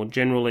people more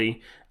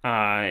generally,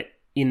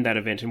 in that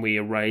event, and we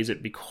erase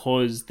it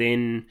because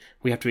then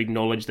we have to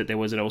acknowledge that there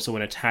was also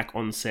an attack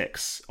on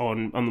sex,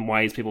 on the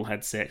ways people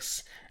had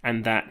sex,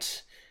 and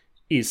that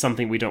is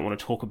something we don't want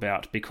to talk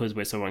about because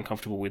we're so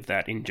uncomfortable with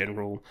that in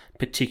general,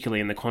 particularly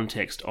in the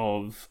context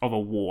of a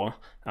war,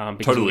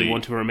 because we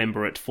want to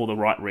remember it for the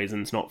right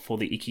reasons, not for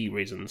the icky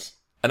reasons.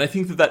 And I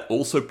think that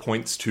also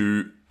points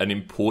to an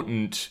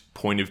important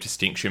point of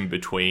distinction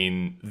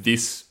between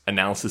this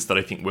analysis that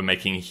I think we're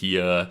making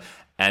here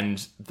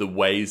and the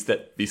ways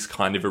that this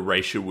kind of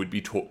erasure would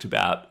be talked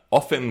about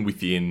often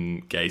within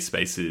gay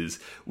spaces,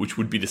 which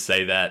would be to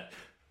say that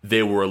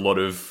there were a lot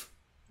of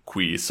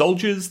queer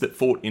soldiers that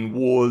fought in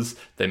wars.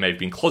 They may have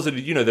been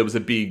closeted. There was a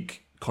big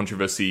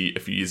controversy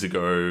a few years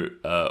ago.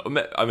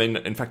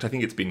 In fact, I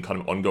think it's been kind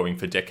of ongoing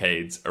for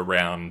decades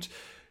around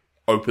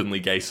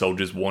openly gay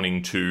soldiers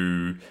wanting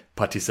to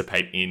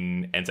participate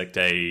in Anzac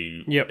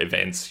Day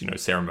events,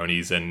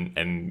 ceremonies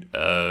and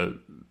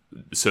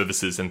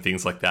services and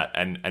things like that,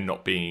 and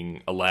not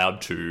being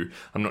allowed to.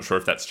 I'm not sure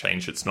if that's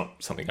changed. It's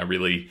not something I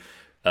really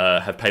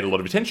have paid a lot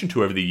of attention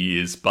to over the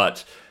years,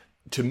 but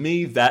to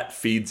me that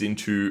feeds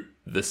into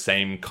the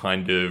same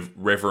kind of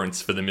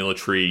reverence for the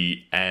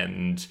military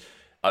and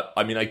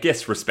I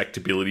guess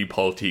respectability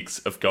politics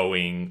of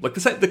going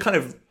the kind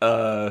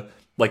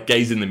of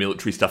gays in the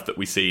military stuff that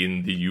we see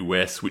in the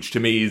US, which to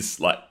me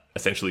is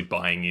essentially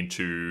buying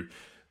into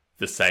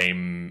the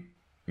same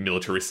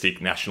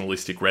militaristic,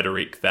 nationalistic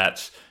rhetoric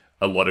that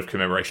a lot of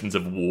commemorations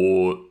of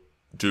war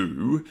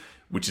do,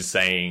 which is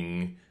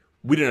saying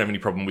we don't have any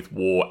problem with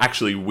war.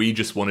 Actually, we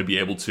just want to be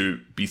able to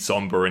be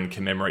somber and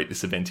commemorate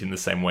this event in the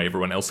same way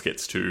everyone else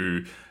gets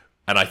to.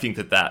 And I think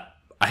that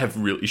I have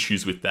real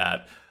issues with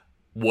that.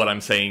 What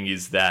I'm saying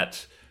is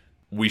that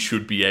we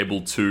should be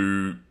able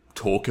to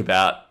talk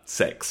about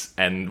sex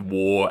and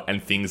war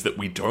and things that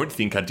we don't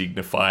think are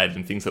dignified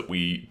and things that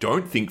we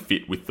don't think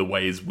fit with the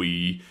ways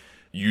we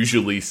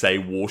usually say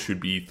war should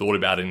be thought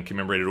about and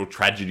commemorated, or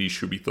tragedy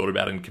should be thought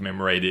about and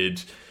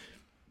commemorated,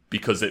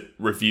 because it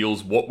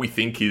reveals what we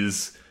think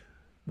is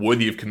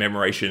worthy of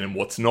commemoration and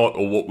what's not,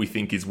 or what we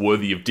think is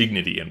worthy of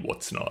dignity and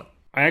what's not.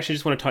 I actually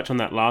just want to touch on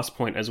that last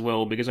point as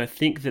well, because I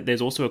think that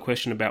there's also a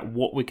question about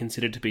what we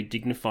consider to be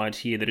dignified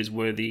here that is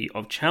worthy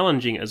of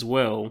challenging as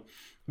well,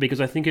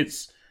 because I think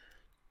it's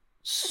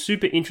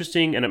super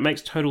interesting and it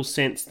makes total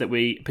sense that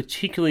we,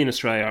 particularly in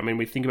Australia, I mean,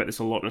 we think about this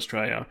a lot in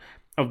Australia,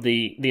 of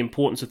the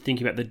importance of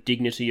thinking about the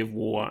dignity of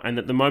war, and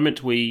that the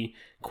moment we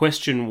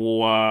question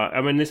war, I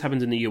mean, this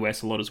happens in the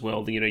US a lot as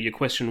well, you know, you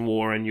question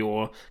war and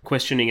you're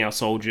questioning our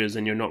soldiers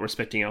and you're not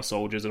respecting our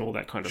soldiers and all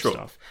that kind of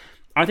stuff.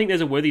 I think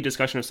there's a worthy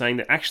discussion of saying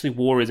that actually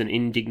war is an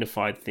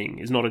indignified thing,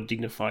 is not a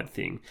dignified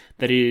thing,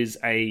 that is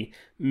a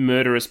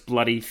murderous,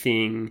 bloody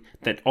thing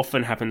that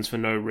often happens for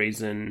no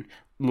reason,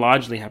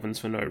 largely happens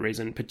for no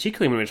reason,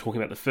 particularly when we're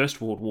talking about the First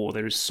World War.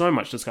 There is so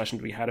much discussion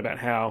to be had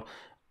about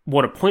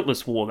what a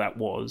pointless war that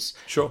was.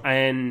 Sure.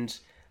 And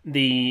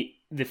the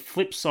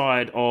flip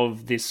side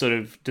of this sort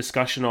of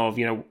discussion of,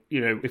 you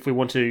know, if we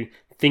want to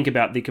think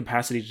about the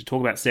capacity to talk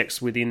about sex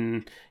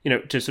within, you know,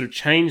 to sort of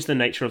change the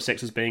nature of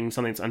sex as being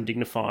something that's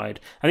undignified.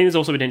 I think there's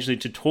also potentially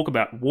to talk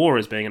about war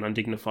as being an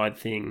undignified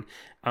thing,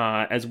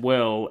 as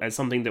well as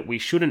something that we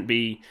should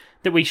be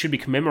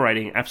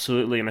commemorating,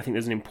 absolutely. And I think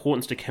there's an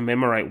importance to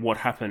commemorate what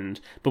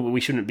happened, but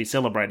we shouldn't be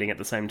celebrating at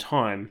the same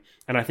time.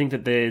 And I think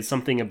that there's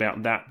something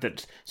about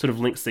that sort of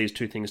links these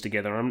two things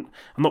together. I'm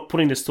not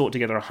putting this thought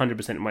together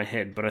 100% in my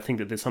head, but I think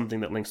that there's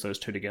something that links those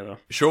two together.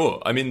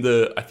 Sure. I mean,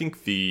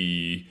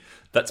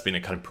 that's been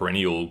a kind of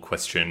perennial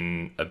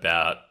question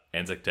about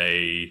Anzac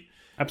Day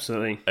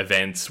absolutely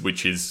events,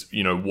 which is,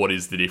 you know, what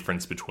is the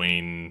difference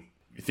between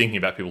thinking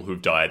about people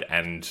who've died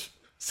and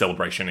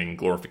celebration and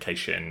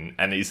glorification,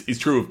 and is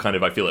true of kind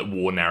of, I feel like,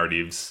 war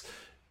narratives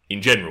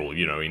in general,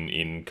 you know,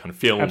 in kind of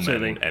film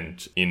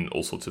and in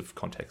all sorts of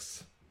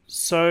contexts.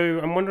 So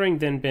I'm wondering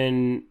then,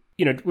 Ben,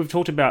 you know, we've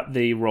talked about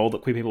the role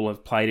that queer people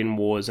have played in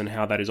wars and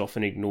how that is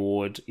often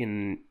ignored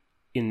in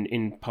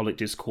public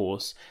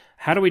discourse.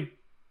 How do we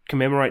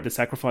commemorate the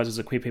sacrifices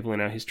of queer people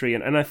in our history?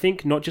 And I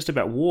think not just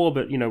about war,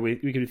 but, you know, we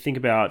could think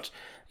about,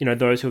 you know,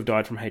 those who have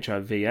died from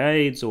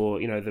HIV/AIDS,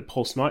 or, you know, the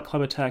Pulse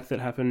nightclub attack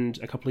that happened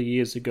a couple of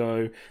years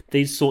ago,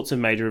 these sorts of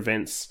major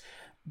events.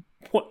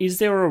 Is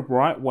there a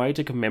right way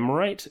to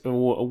commemorate,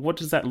 or what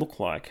does that look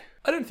like?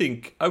 I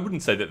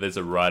wouldn't say that there's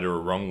a right or a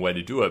wrong way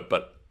to do it,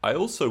 but I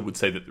also would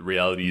say that the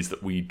reality is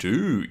that we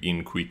do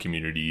in queer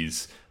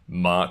communities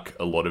mark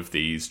a lot of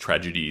these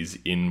tragedies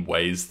in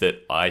ways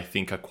that I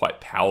think are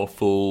quite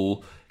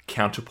powerful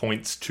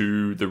counterpoints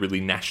to the really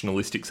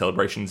nationalistic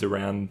celebrations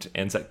around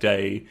Anzac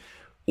Day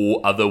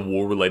or other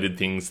war-related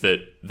things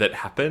that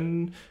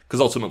happen. Because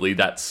ultimately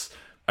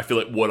I feel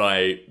like what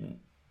I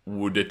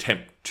would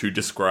attempt to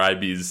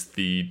describe is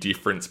the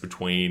difference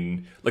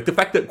between, like, the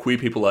fact that queer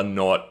people are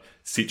not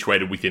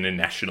situated within a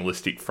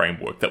nationalistic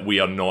framework, that we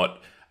are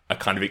not a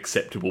kind of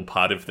acceptable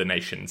part of the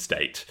nation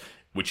state,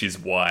 which is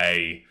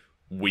why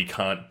we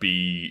can't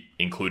be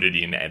included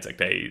in Anzac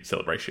Day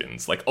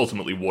celebrations. Like,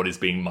 ultimately what is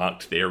being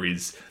marked there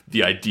is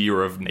the idea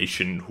of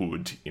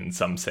nationhood in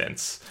some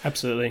sense.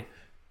 Absolutely.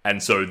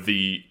 And so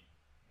the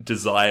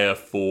desire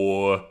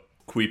for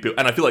queer people,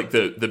 and I feel like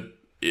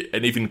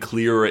an even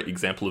clearer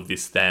example of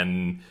this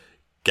than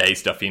gay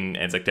stuff in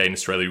Anzac Day in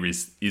Australia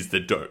is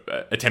the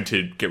attempt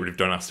to get rid of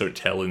Don't Ask, Don't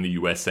Tell in the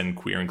US, and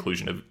queer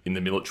inclusion in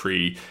the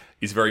military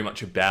is very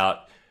much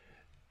about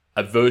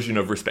a version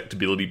of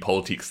respectability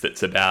politics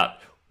that's about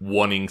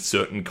wanting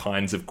certain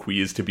kinds of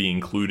queers to be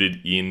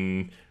included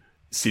in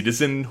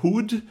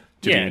citizenhood,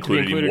 to be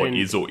included in what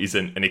is or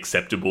isn't an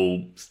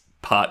acceptable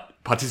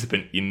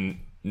participant in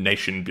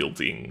nation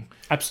building.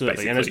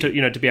 Absolutely, basically. And it's to,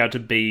 you know, to be able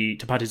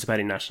to participate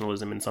in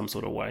nationalism in some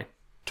sort of way.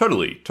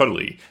 Totally.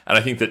 And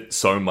I think that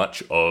so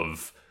much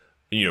of,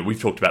 you know, we've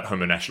talked about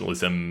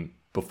homo-nationalism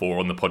before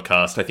on the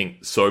podcast. I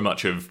think so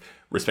much of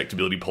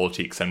respectability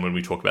politics, and when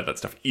we talk about that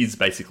stuff, is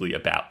basically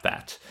about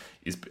that,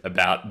 is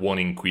about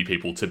wanting queer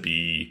people to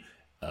be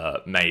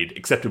made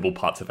acceptable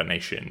parts of a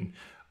nation.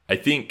 I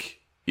think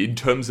in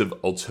terms of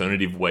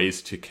alternative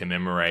ways to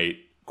commemorate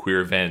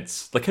queer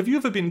events, like, have you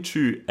ever been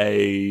to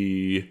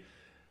a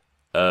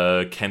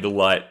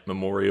candlelight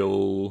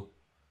memorial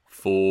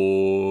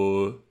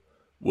for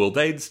World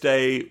AIDS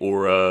Day,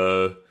 or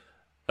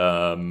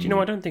do you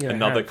know, I don't think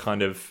another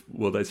kind of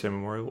World AIDS Day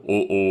memorial,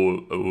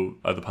 or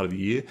other part of the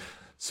year?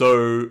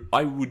 So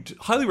I would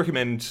highly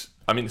recommend,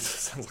 I mean, it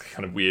sounds like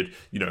kind of weird,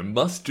 you know,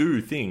 must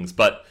do things,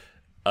 but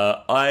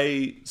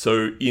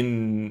so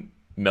in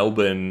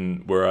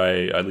Melbourne, where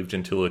I lived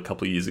until a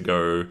couple of years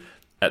ago,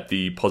 at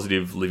the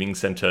Positive Living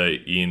Centre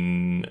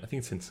in, I think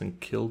it's in St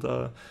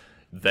Kilda,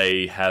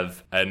 they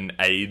have an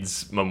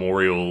AIDS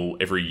memorial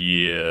every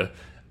year,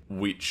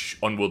 which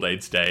on World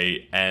AIDS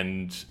Day,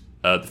 and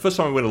the first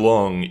time I went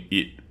along,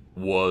 it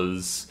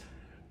was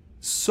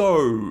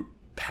so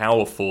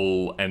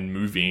powerful and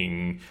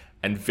moving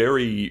and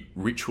very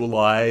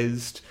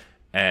ritualized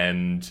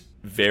and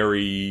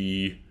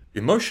very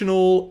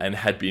emotional and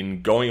had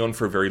been going on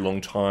for a very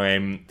long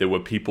time. There were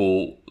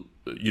people,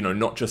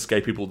 not just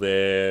gay people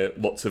there,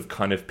 lots of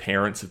kind of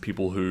parents of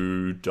people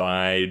who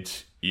died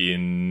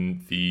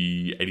in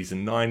the 80s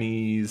and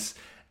 90s,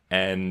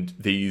 and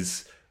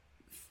these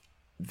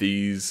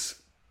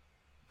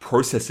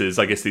processes,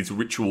 I guess these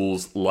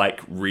rituals,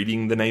 like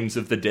reading the names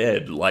of the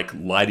dead, like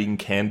lighting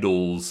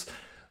candles,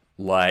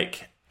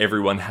 like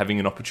everyone having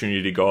an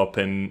opportunity to go up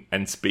and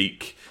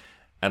speak.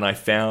 And I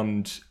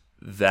found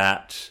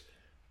that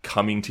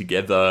coming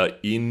together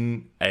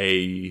in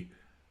a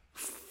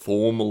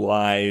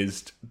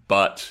formalized,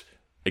 but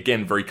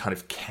again, very kind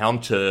of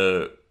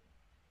counter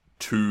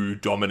to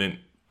dominant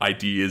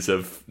ideas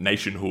of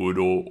nationhood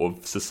or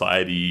of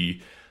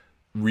society,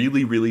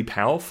 really, really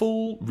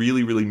powerful,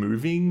 really, really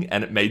moving.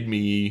 And it made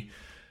me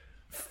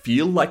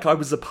feel like I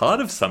was a part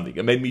of something.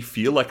 It made me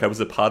feel like I was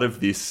a part of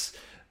this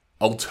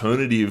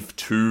alternative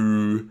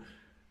to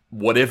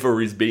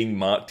whatever is being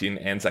marked in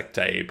Anzac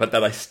Day, but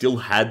that I still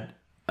had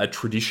a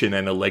tradition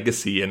and a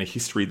legacy and a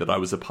history that I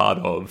was a part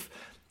of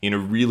in a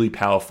really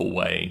powerful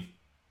way.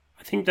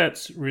 I think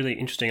that's really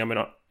interesting. I mean,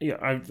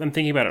 I'm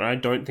thinking about it, and I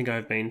don't think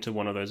I've been to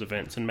one of those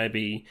events, and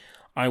maybe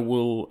I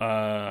will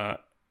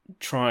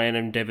try and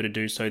endeavour to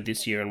do so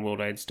this year on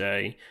World AIDS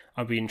Day.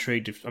 I'd be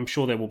intrigued. I'm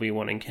sure there will be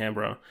one in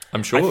Canberra.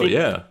 I'm sure,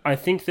 yeah. I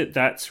think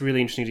that's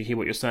really interesting to hear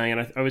what you're saying,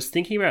 and I was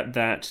thinking about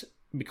that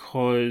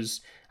because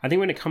I think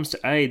when it comes to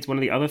AIDS, one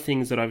of the other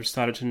things that I've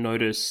started to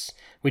notice,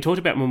 we talked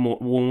about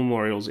war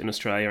memorials in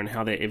Australia and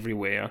how they're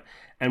everywhere,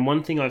 and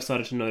one thing I've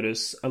started to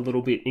notice a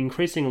little bit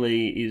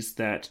increasingly is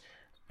that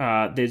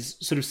there's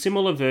sort of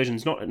similar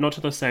versions, not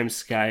to the same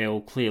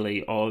scale,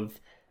 clearly, of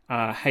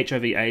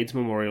HIV/AIDS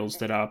memorials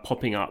that are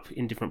popping up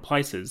in different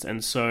places.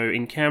 And so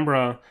in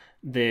Canberra,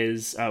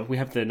 there's we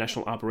have the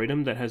National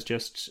Arboretum that has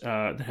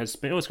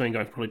been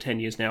going for probably 10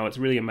 years now. It's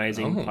a really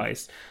amazing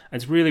place.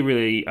 It's really,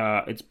 really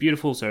it's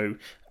beautiful. So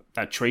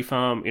a tree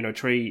farm, a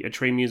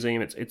tree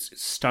museum.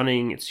 It's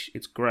stunning.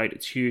 It's great.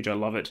 It's huge. I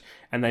love it.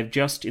 And they've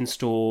just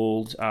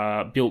built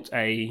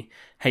a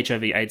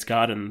HIV/AIDS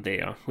garden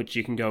there, which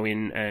you can go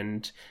in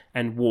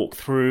and walk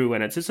through.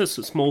 And it's just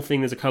a small thing.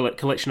 There's a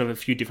collection of a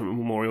few different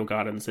memorial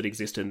gardens that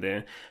exist in there.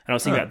 And I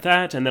was thinking about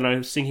that. And then I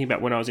was thinking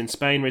about when I was in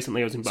Spain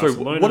recently. I was in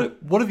Barcelona. So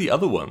what are the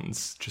other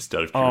ones? Just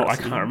out of curiosity. Oh, I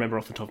can't remember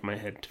off the top of my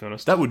head, to be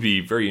honest. That would be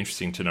very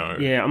interesting to know.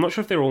 Yeah, I'm not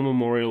sure if they're all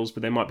memorials,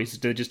 but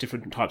they're just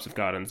different types of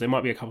gardens. There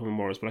might be a couple of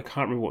memorials, but I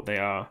can't remember what they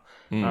are.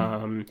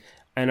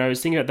 And I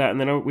was thinking about that, and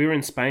then we were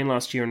in Spain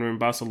last year, and we were in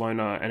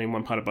Barcelona, and in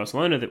one part of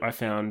Barcelona that I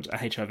found a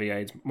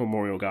HIV/AIDS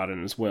memorial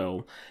garden as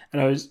well. And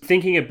I was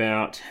thinking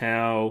about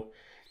how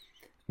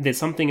there's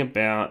something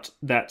about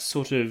that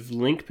sort of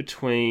link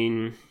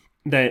between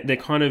they're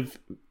kind of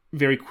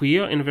very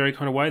queer in a very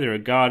kind of way. They're a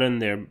garden,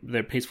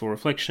 they're peaceful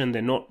reflection.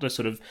 They're not the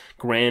sort of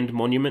grand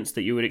monuments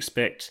that you would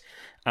expect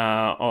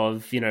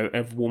of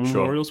war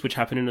memorials, which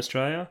happen in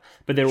Australia,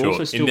 but they're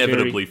also still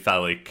inevitably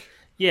phallic.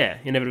 Yeah,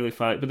 inevitably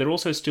phallic, but they're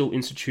also still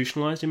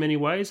institutionalized in many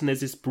ways, and there's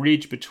this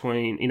bridge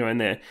between,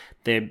 and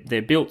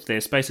they're built,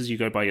 they're spaces you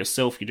go by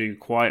yourself, you do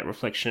quiet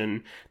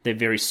reflection, they're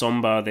very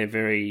somber, they're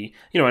very,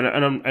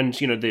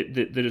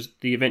 the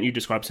event you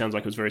described sounds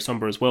like it was very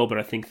somber as well, but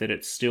I think that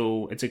it's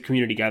a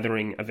community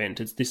gathering event.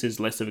 This is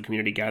less of a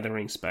community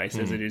gathering space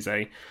as it is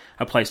a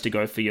place to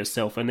go for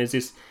yourself, and there's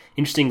this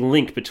interesting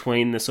link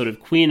between the sort of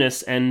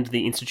queerness and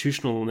the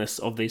institutionalness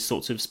of these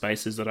sorts of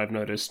spaces that I've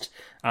noticed,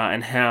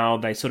 and how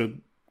they sort of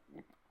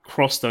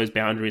cross those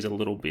boundaries a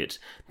little bit.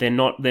 They're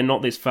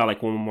not these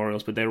phallic war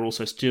memorials, but they're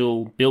also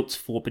still built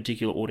for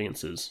particular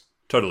audiences.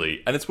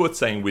 Totally. And it's worth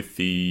saying with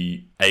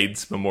the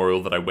AIDS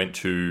memorial that I went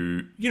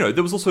to,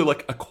 there was also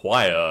like a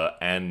choir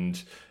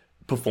and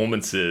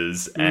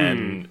performances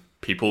and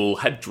people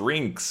had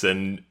drinks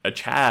and a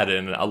chat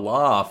and a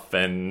laugh,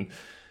 and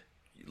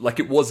like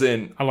it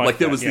wasn't like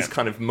there was this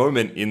kind of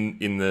moment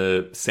in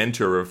the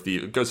center of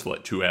it goes for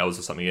like 2 hours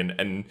or something,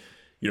 and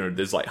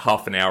there's like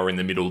half an hour in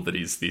the middle that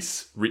is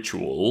this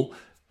ritual,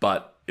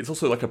 but it's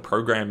also like a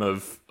program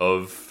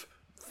of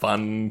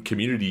fun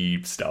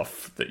community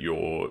stuff that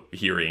you're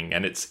hearing,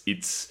 and it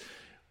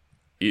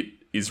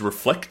is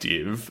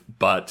reflective,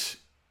 but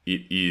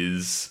it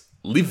is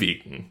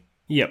living.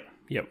 Yep.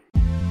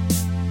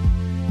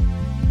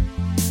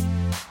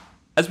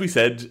 As we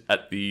said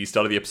at the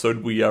start of the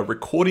episode, we are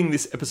recording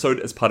this episode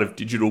as part of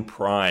Digital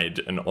Pride,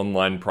 an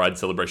online pride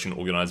celebration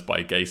organised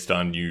by Gay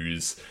Star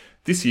News.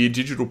 This year,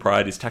 Digital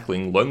Pride is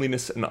tackling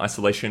loneliness and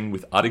isolation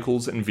with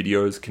articles and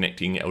videos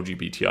connecting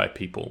LGBTI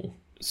people.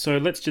 So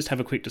let's just have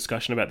a quick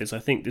discussion about this. I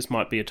think this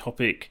might be a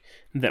topic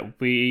that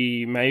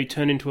we may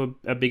turn into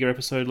a bigger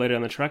episode later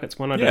down the track. It's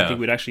one I don't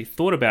think we'd actually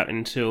thought about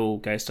until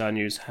Gay Star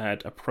News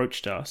had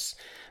approached us.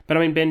 But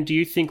I mean, Ben, do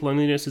you think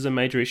loneliness is a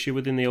major issue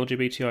within the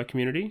LGBTI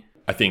community?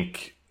 I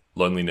think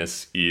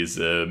loneliness is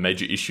a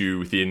major issue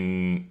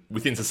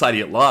within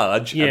society at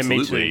large. Yeah,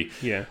 absolutely. me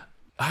too. Yeah.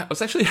 I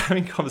was actually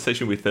having a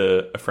conversation with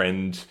a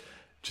friend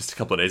just a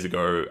couple of days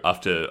ago.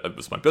 After it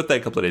was my birthday a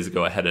couple of days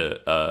ago, I had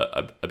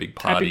a big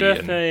party. Happy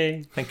birthday!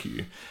 And, thank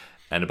you.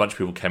 And a bunch of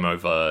people came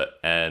over,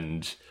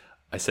 and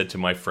I said to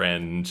my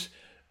friend,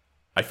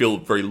 I feel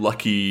very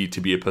lucky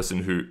to be a person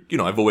who,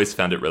 I've always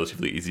found it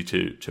relatively easy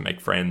to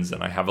make friends,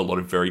 and I have a lot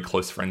of very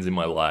close friends in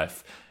my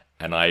life,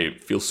 and I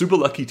feel super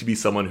lucky to be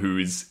someone who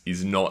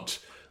is not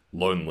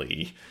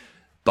lonely.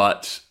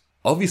 But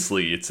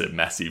obviously it's a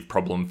massive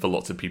problem for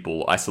lots of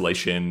people.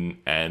 Isolation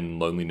and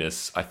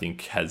loneliness, I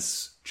think,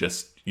 has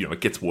just,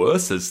 it gets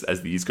worse as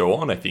the years go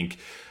on. I think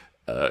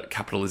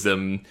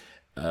capitalism,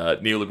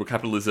 neoliberal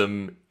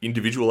capitalism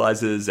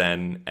individualizes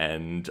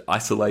and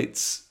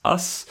isolates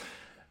us.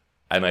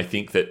 And I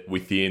think that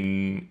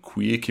within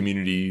queer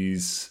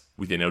communities,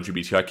 within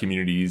LGBTI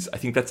communities, I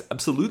think that's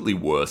absolutely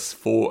worse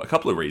for a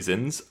couple of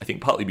reasons. I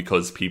think partly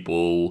because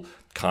people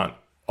can't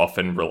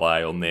often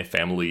rely on their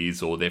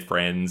families or their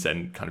friends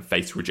and kind of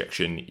face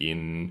rejection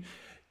in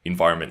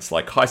environments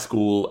like high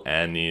school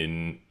and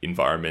in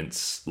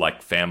environments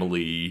like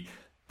family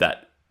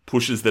that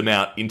pushes them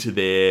out into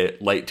their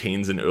late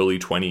teens and early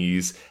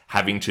 20s,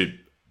 having to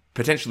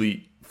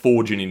potentially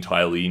forge an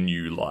entirely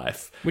new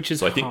life. Which is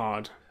so I think,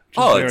 hard.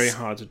 Very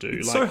hard to do.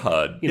 It's so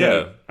hard,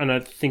 yeah. And I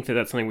think that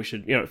that's something we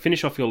should,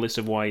 finish off your list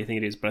of why you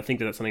think it is, but I think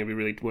that that's something that'd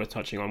be really worth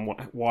touching on,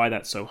 why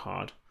that's so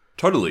hard.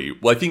 Totally.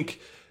 Well, I think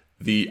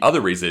the other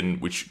reason,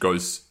 which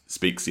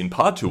speaks in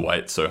part to why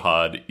it's so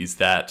hard, is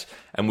that,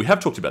 and we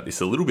have talked about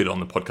this a little bit on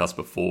the podcast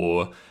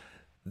before,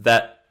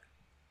 that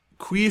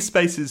queer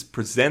spaces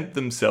present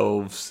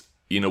themselves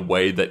in a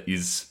way that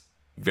is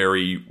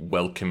very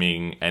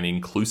welcoming and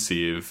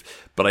inclusive,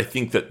 but I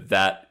think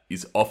that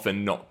is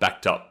often not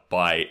backed up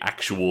by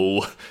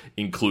actual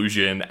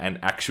inclusion and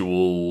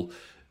actual,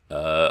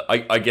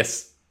 I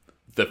guess,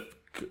 the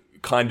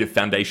kind of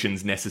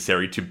foundations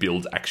necessary to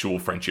build actual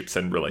friendships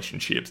and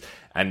relationships.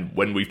 And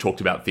when we've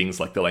talked about things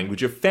like the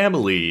language of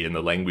family and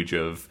the language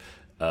of,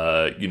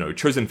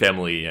 chosen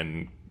family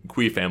and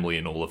queer family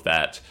and all of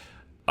that,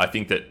 I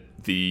think that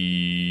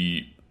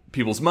the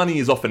people's money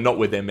is often not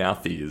where their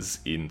mouth is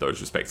in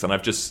those respects. And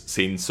I've just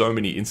seen so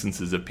many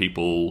instances of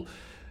people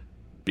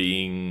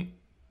being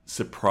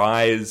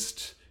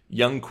surprised,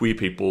 young queer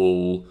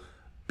people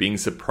being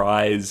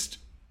surprised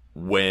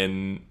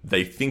when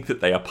they think that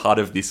they are part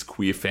of this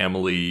queer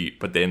family,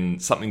 but then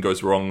something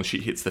goes wrong,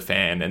 shit hits the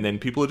fan, and then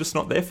people are just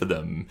not there for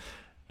them.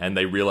 And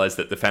they realize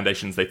that the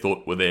foundations they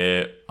thought were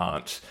there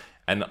aren't.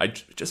 And I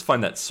just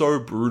find that so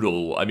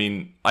brutal. I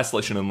mean,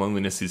 isolation and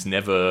loneliness is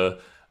never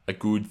a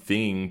good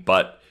thing,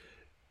 but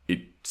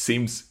it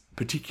seems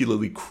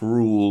particularly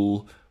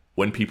cruel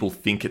when people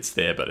think it's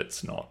there, but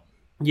it's not.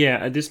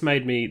 Yeah, this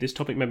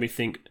topic made me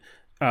think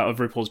of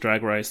RuPaul's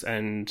Drag Race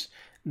and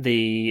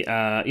the,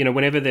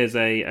 whenever there's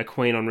a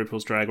queen on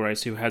RuPaul's Drag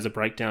Race who has a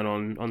breakdown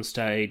on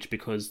stage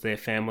because their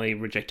family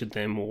rejected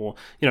them, or,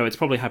 it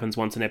probably happens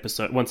once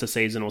a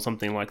season or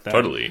something like that.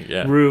 Totally,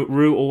 yeah.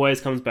 Ru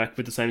always comes back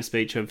with the same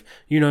speech of,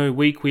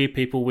 we queer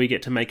people, we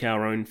get to make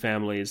our own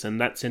families, and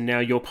now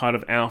you're part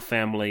of our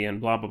family,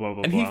 and blah, blah, blah,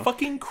 blah, and blah. And he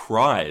fucking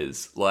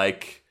cries,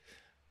 like,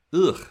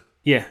 ugh.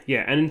 Yeah,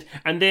 and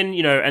then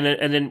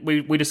and then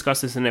we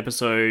discussed this in an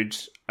episode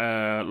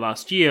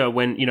last year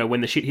when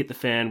when the shit hit the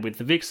fan with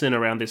the Vixen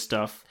around this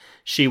stuff.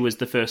 She was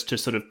the first to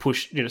sort of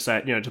push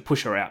to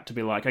push her out, to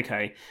be like,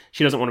 okay,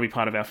 she doesn't want to be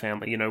part of our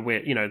family.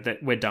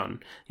 We're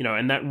done.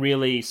 And that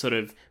really sort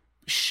of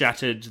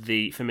shattered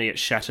the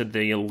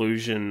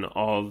illusion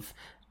of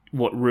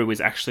what Ru is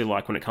actually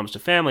like when it comes to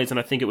families. And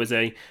I think it was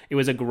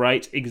a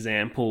great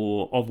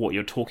example of what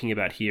you're talking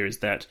about here, is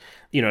that,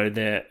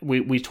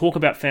 we talk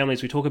about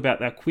families, we talk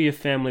about our queer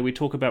family, we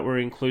talk about we're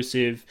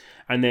inclusive,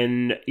 and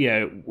then,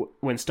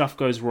 when stuff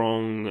goes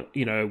wrong,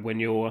 when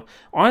you're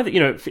either,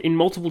 in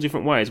multiple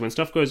different ways, when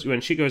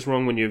shit goes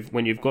wrong,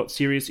 when you've got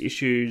serious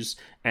issues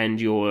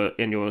and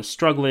you're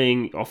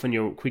struggling, often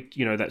you're quick,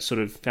 that sort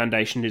of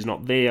foundation is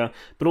not there.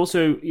 But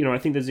also, I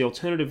think there's the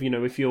alternative,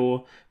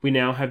 we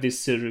now have this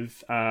sort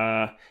of,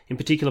 in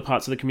particular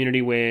parts of the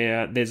community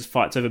where there's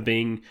fights over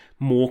being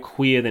more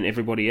queer than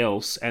everybody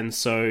else. And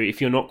so if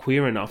you're not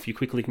queer enough, you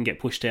quickly can get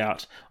pushed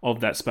out of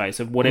that space,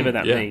 of whatever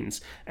that means.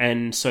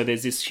 And so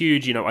there's this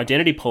huge,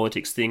 identity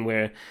politics thing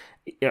where,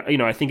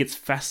 I think it's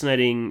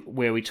fascinating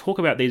where we talk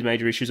about these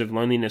major issues of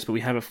loneliness, but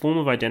we have a form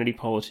of identity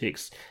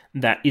politics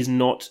that is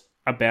not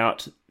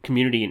about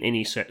community in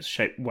any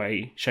shape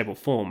or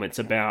form. It's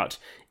about,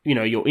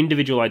 your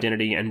individual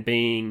identity and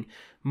being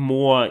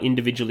more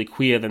individually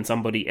queer than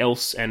somebody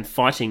else and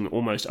fighting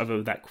almost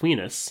over that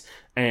queerness.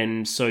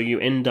 And so you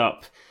end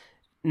up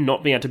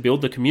not being able to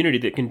build the community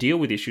that can deal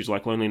with issues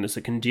like loneliness,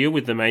 that can deal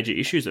with the major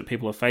issues that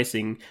people are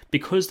facing,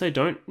 because they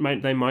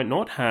might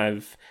not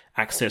have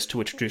access to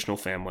a traditional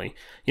family.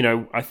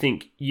 I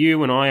think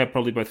you and I are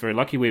probably both very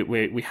lucky.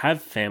 We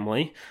have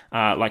family,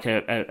 like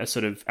a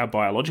sort of our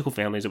biological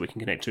families that we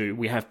can connect to.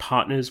 We have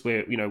partners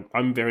where,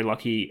 I'm very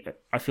lucky.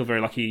 I feel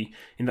very lucky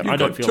in that I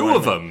don't feel lonely.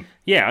 You've got two of them.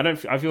 Yeah,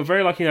 I feel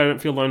very lucky that I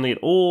don't feel lonely at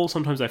all.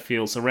 Sometimes I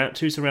feel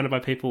too surrounded by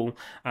people.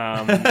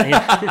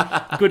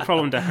 Yeah, good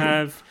problem to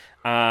have.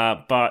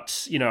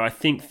 But I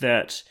think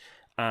that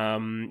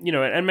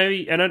and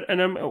maybe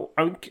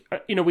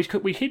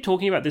we keep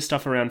talking about this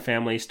stuff around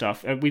family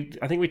stuff. I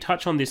think we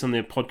touch on this on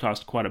the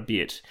podcast quite a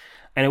bit,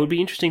 and it would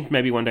be interesting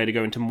maybe one day to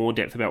go into more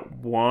depth about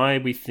why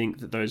we think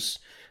that those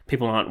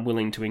people aren't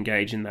willing to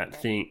engage in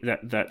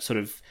that sort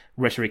of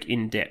rhetoric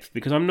in depth,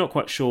 because I'm not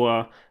quite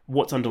sure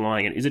what's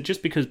underlying it. Is it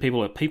just because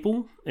people are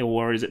people,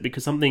 or is it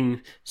because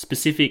something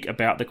specific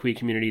about the queer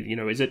community?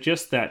 Is it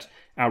just that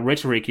our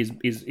rhetoric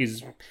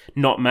is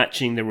not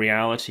matching the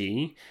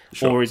reality,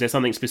 Sure. or is there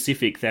something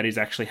specific that is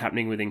actually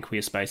happening within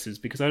queer spaces?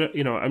 Because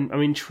I'm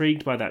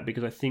intrigued by that,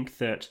 because I think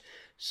that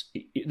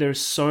there are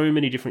so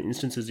many different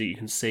instances that you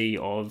can see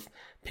of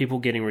people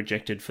getting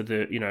rejected for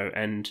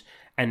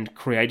and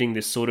creating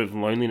this sort of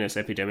loneliness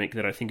epidemic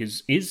that I think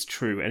is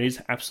true and is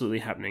absolutely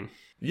happening.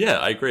 Yeah,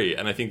 I agree.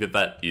 And I think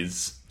that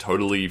is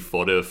totally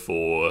fodder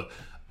for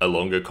a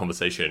longer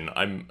conversation.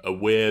 I'm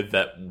aware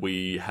that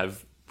we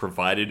have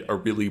provided a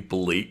really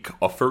bleak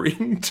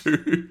offering to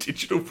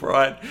Digital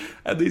Pride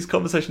and these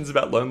conversations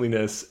about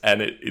loneliness,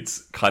 and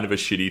it's kind of a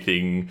shitty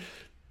thing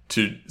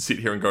to sit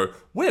here and go,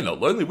 we're not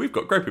lonely, we've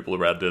got great people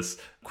around us.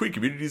 Queer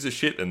communities are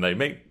shit and they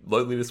make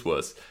loneliness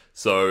worse.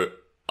 So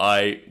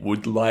I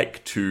would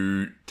like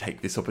to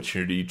take this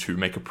opportunity to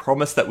make a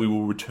promise that we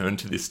will return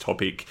to this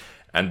topic,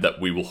 and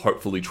that we will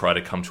hopefully try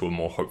to come to a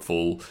more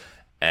hopeful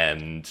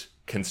and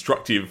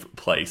constructive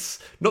place.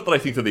 Not that I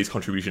think that these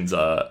contributions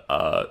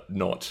are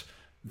not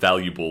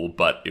valuable,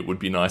 but it would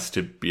be nice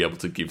to be able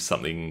to give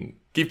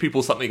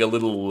people something a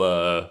little,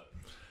 a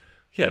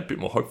bit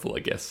more hopeful, I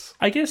guess.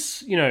 I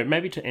guess,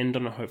 maybe to end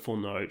on a hopeful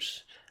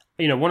note,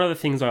 one of the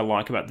things I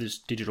like about this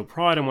Digital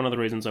Pride, and one of the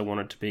reasons I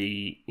wanted to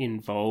be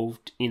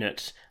involved in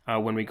it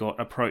when we got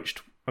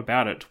approached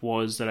about it,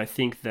 was that I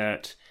think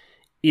that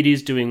it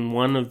is doing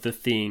one of the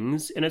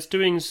things, and it's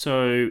doing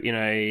so in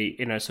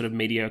a sort of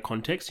media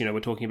context. We're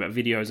talking about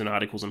videos and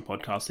articles and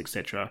podcasts,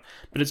 etc.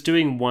 But it's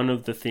doing one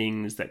of the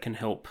things that can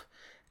help,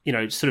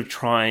 sort of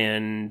try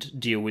and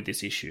deal with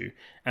this issue.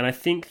 And I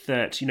think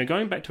that,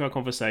 going back to our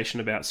conversation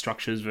about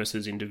structures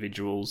versus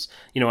individuals,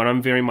 and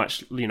I'm very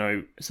much,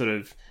 sort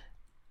of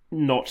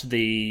not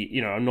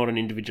I'm not an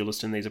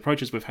individualist in these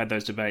approaches. We've had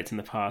those debates in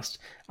the past.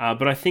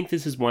 But I think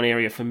this is one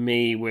area for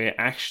me where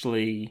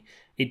actually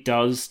it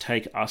does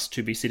take us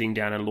to be sitting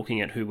down and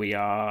looking at who we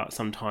are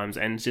sometimes,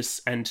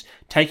 and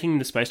taking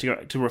the space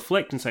to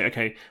reflect and say,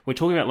 okay, we're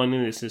talking about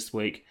loneliness this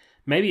week.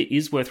 Maybe it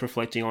is worth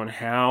reflecting on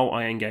how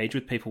I engage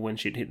with people when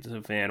shit hits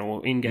the fan,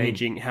 or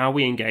how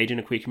we engage in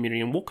a queer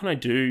community, and what can I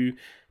do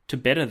to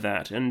better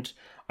that. And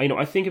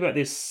I think about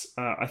this.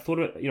 I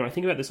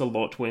think about this a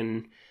lot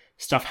when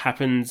stuff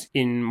happens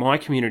in my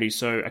community.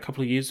 So a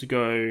couple of years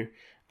ago,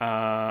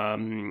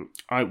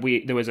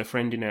 there was a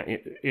friend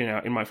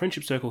in my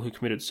friendship circle who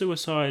committed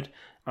suicide.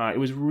 It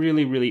was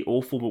really, really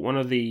awful. But one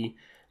of the,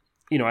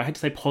 I had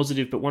to say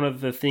positive, but one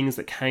of the things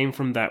that came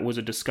from that was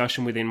a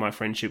discussion within my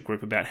friendship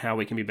group about how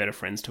we can be better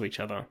friends to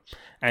each other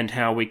and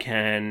how we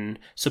can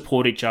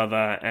support each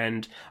other.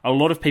 And a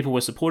lot of people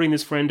were supporting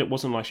this friend. It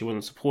wasn't like she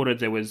wasn't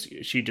supported.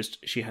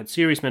 She had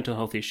serious mental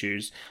health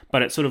issues,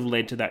 but it sort of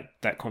led to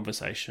that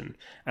conversation.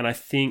 And I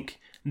think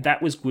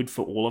that was good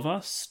for all of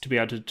us to be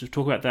able to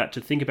talk about that,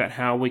 to think about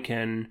how we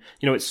can,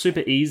 it's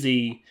super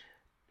easy.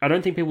 I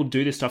don't think people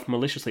do this stuff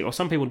maliciously, or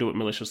some people do it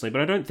maliciously,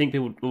 but I don't think a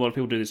lot of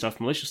people do this stuff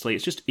maliciously.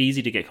 It's just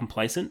easy to get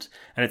complacent,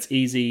 and it's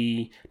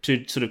easy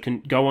to sort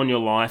of go on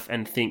your life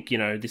and think,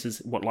 this is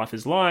what life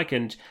is like,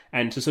 and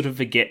to sort of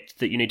forget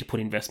that you need to put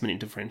investment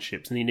into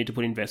friendships, and you need to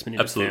put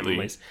investment into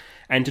families.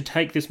 And to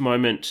take this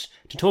moment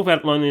to talk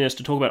about loneliness,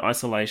 to talk about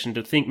isolation,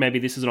 to think maybe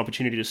this is an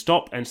opportunity to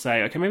stop and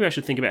say, okay, maybe I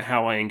should think about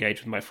how I engage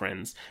with my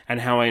friends,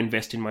 and how I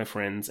invest in my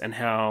friends, and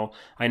how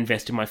I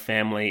invest in my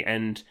family,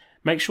 and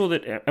make sure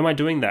that, am I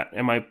doing that?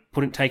 Am I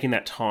taking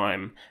that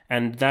time?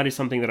 And that is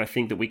something that I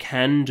think that we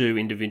can do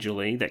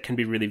individually that can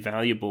be really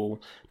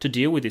valuable to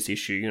deal with this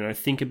issue.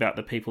 Think about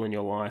the people in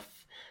your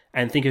life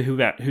and think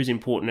about who's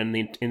important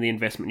in the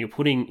investment you're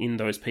putting in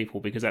those people,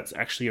 because that's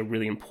actually a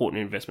really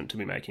important investment to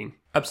be making.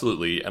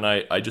 Absolutely. And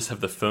I just have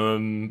the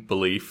firm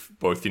belief,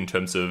 both in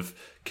terms of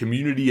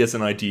community as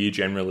an idea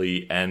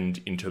generally,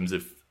 and in terms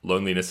of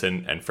loneliness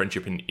and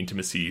friendship and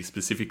intimacy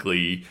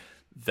specifically,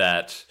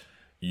 that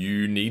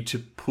you need to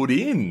put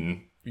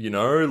in,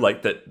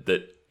 like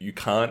that you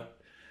can't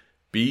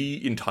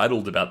be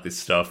entitled about this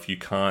stuff. You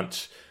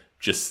can't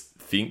just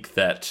think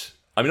that,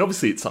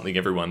 obviously it's something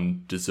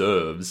everyone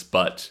deserves,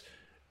 but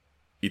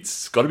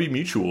it's got to be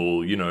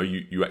mutual.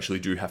 You actually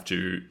do have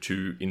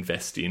to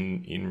invest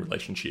in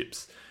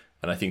relationships.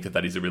 And I think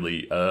that is a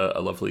really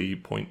a lovely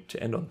point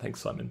to end on.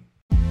 Thanks, Simon.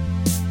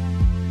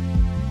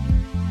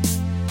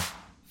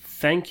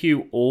 Thank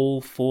you all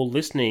for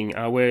listening.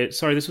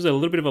 Sorry, this was a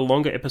little bit of a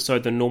longer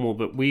episode than normal,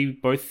 but we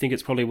both think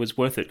it's probably was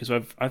worth it because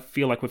I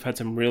feel like we've had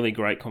some really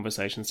great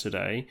conversations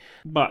today.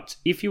 But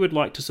if you would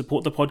like to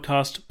support the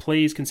podcast,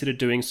 please consider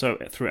doing so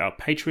through our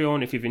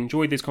Patreon. If you've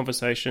enjoyed these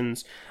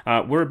conversations,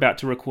 we're about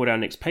to record our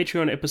next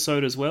Patreon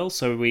episode as well.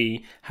 So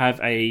we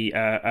have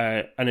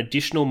an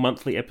additional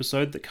monthly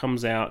episode that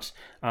comes out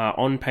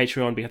on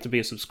Patreon. We have to be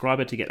a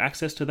subscriber to get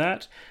access to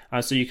that.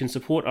 So you can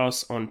support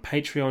us on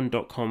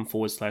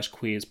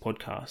patreon.com/queers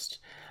podcast.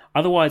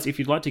 Otherwise, if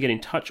you'd like to get in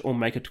touch or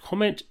make a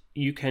comment,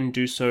 you can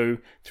do so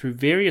through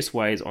various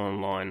ways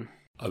online.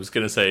 I was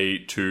going to say,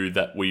 too,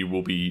 that we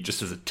will be,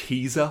 just as a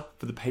teaser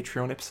for the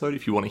Patreon episode,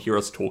 if you want to hear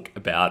us talk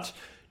about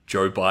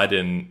Joe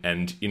Biden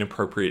and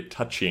inappropriate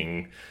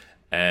touching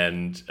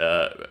and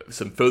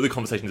some further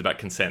conversations about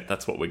consent,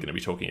 that's what we're going to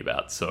be talking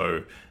about.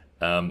 So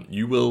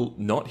you will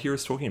not hear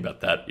us talking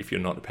about that if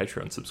you're not a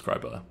Patreon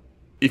subscriber.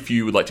 If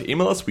you would like to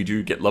email us, we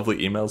do get lovely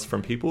emails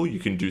from people. You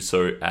can do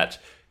so at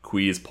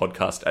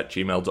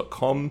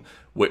queerspodcast@gmail.com.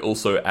 We're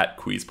also at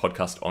Queers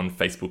Podcast on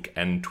Facebook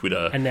and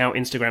Twitter. And now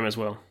Instagram as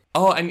well.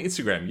 Oh, and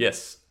Instagram,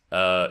 yes.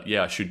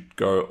 I should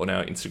go on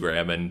our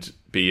Instagram and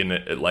be in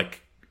a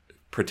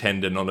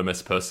pretend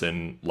anonymous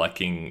person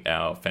liking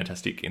our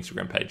fantastic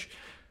Instagram page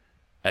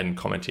and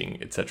commenting,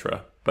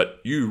 etc.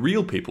 But you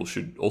real people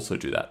should also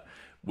do that.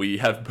 We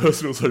have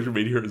personal social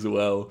media as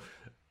well.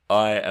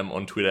 I am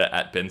on Twitter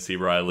at Ben C.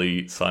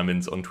 Riley.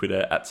 Simon's on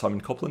Twitter at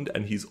Simon Copland,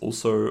 and he's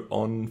also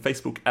on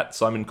Facebook at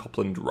Simon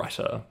Copland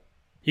Writer.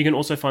 You can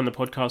also find the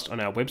podcast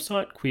on our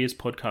website,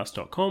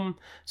 queerspodcast.com.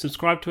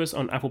 Subscribe to us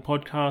on Apple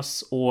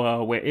Podcasts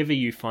or wherever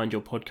you find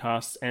your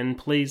podcasts, and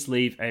please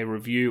leave a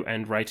review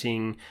and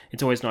rating.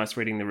 It's always nice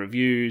reading the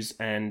reviews,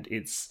 and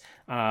it's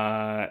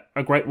a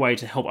great way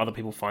to help other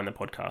people find the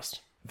podcast.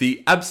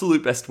 The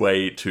absolute best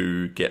way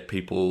to get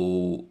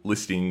people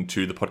listening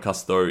to the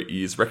podcast, though,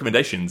 is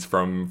recommendations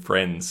from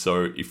friends.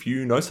 So if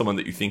you know someone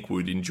that you think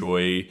would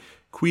enjoy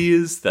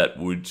queers, that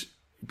would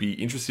be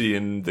interested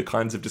in the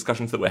kinds of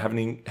discussions that we're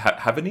having.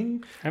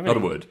 Not a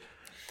word.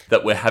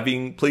 That we're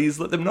having, please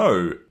let them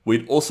know.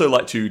 We'd also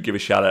like to give a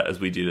shout out, as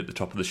we did at the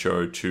top of the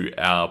show, to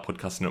our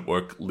podcast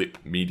network, Lip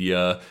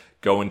Media.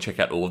 Go and check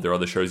out all of their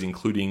other shows,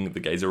 including The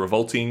Gays Are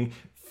Revolting,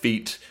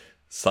 Feet,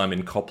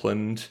 Simon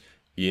Copland,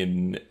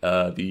 in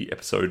the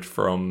episode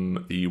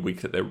from the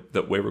week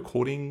that we're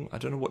recording. I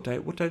don't know what day.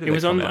 What day did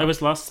it come out? It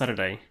was last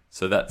Saturday.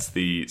 So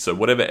so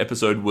whatever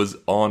episode was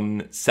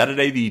on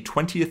Saturday, the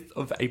 20th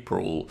of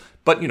April.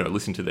 But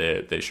listen to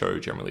their show.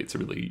 Generally, it's a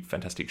really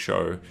fantastic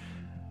show.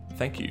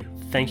 Thank you.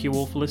 Thank you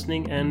all for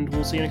listening, and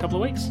we'll see you in a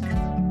couple of weeks.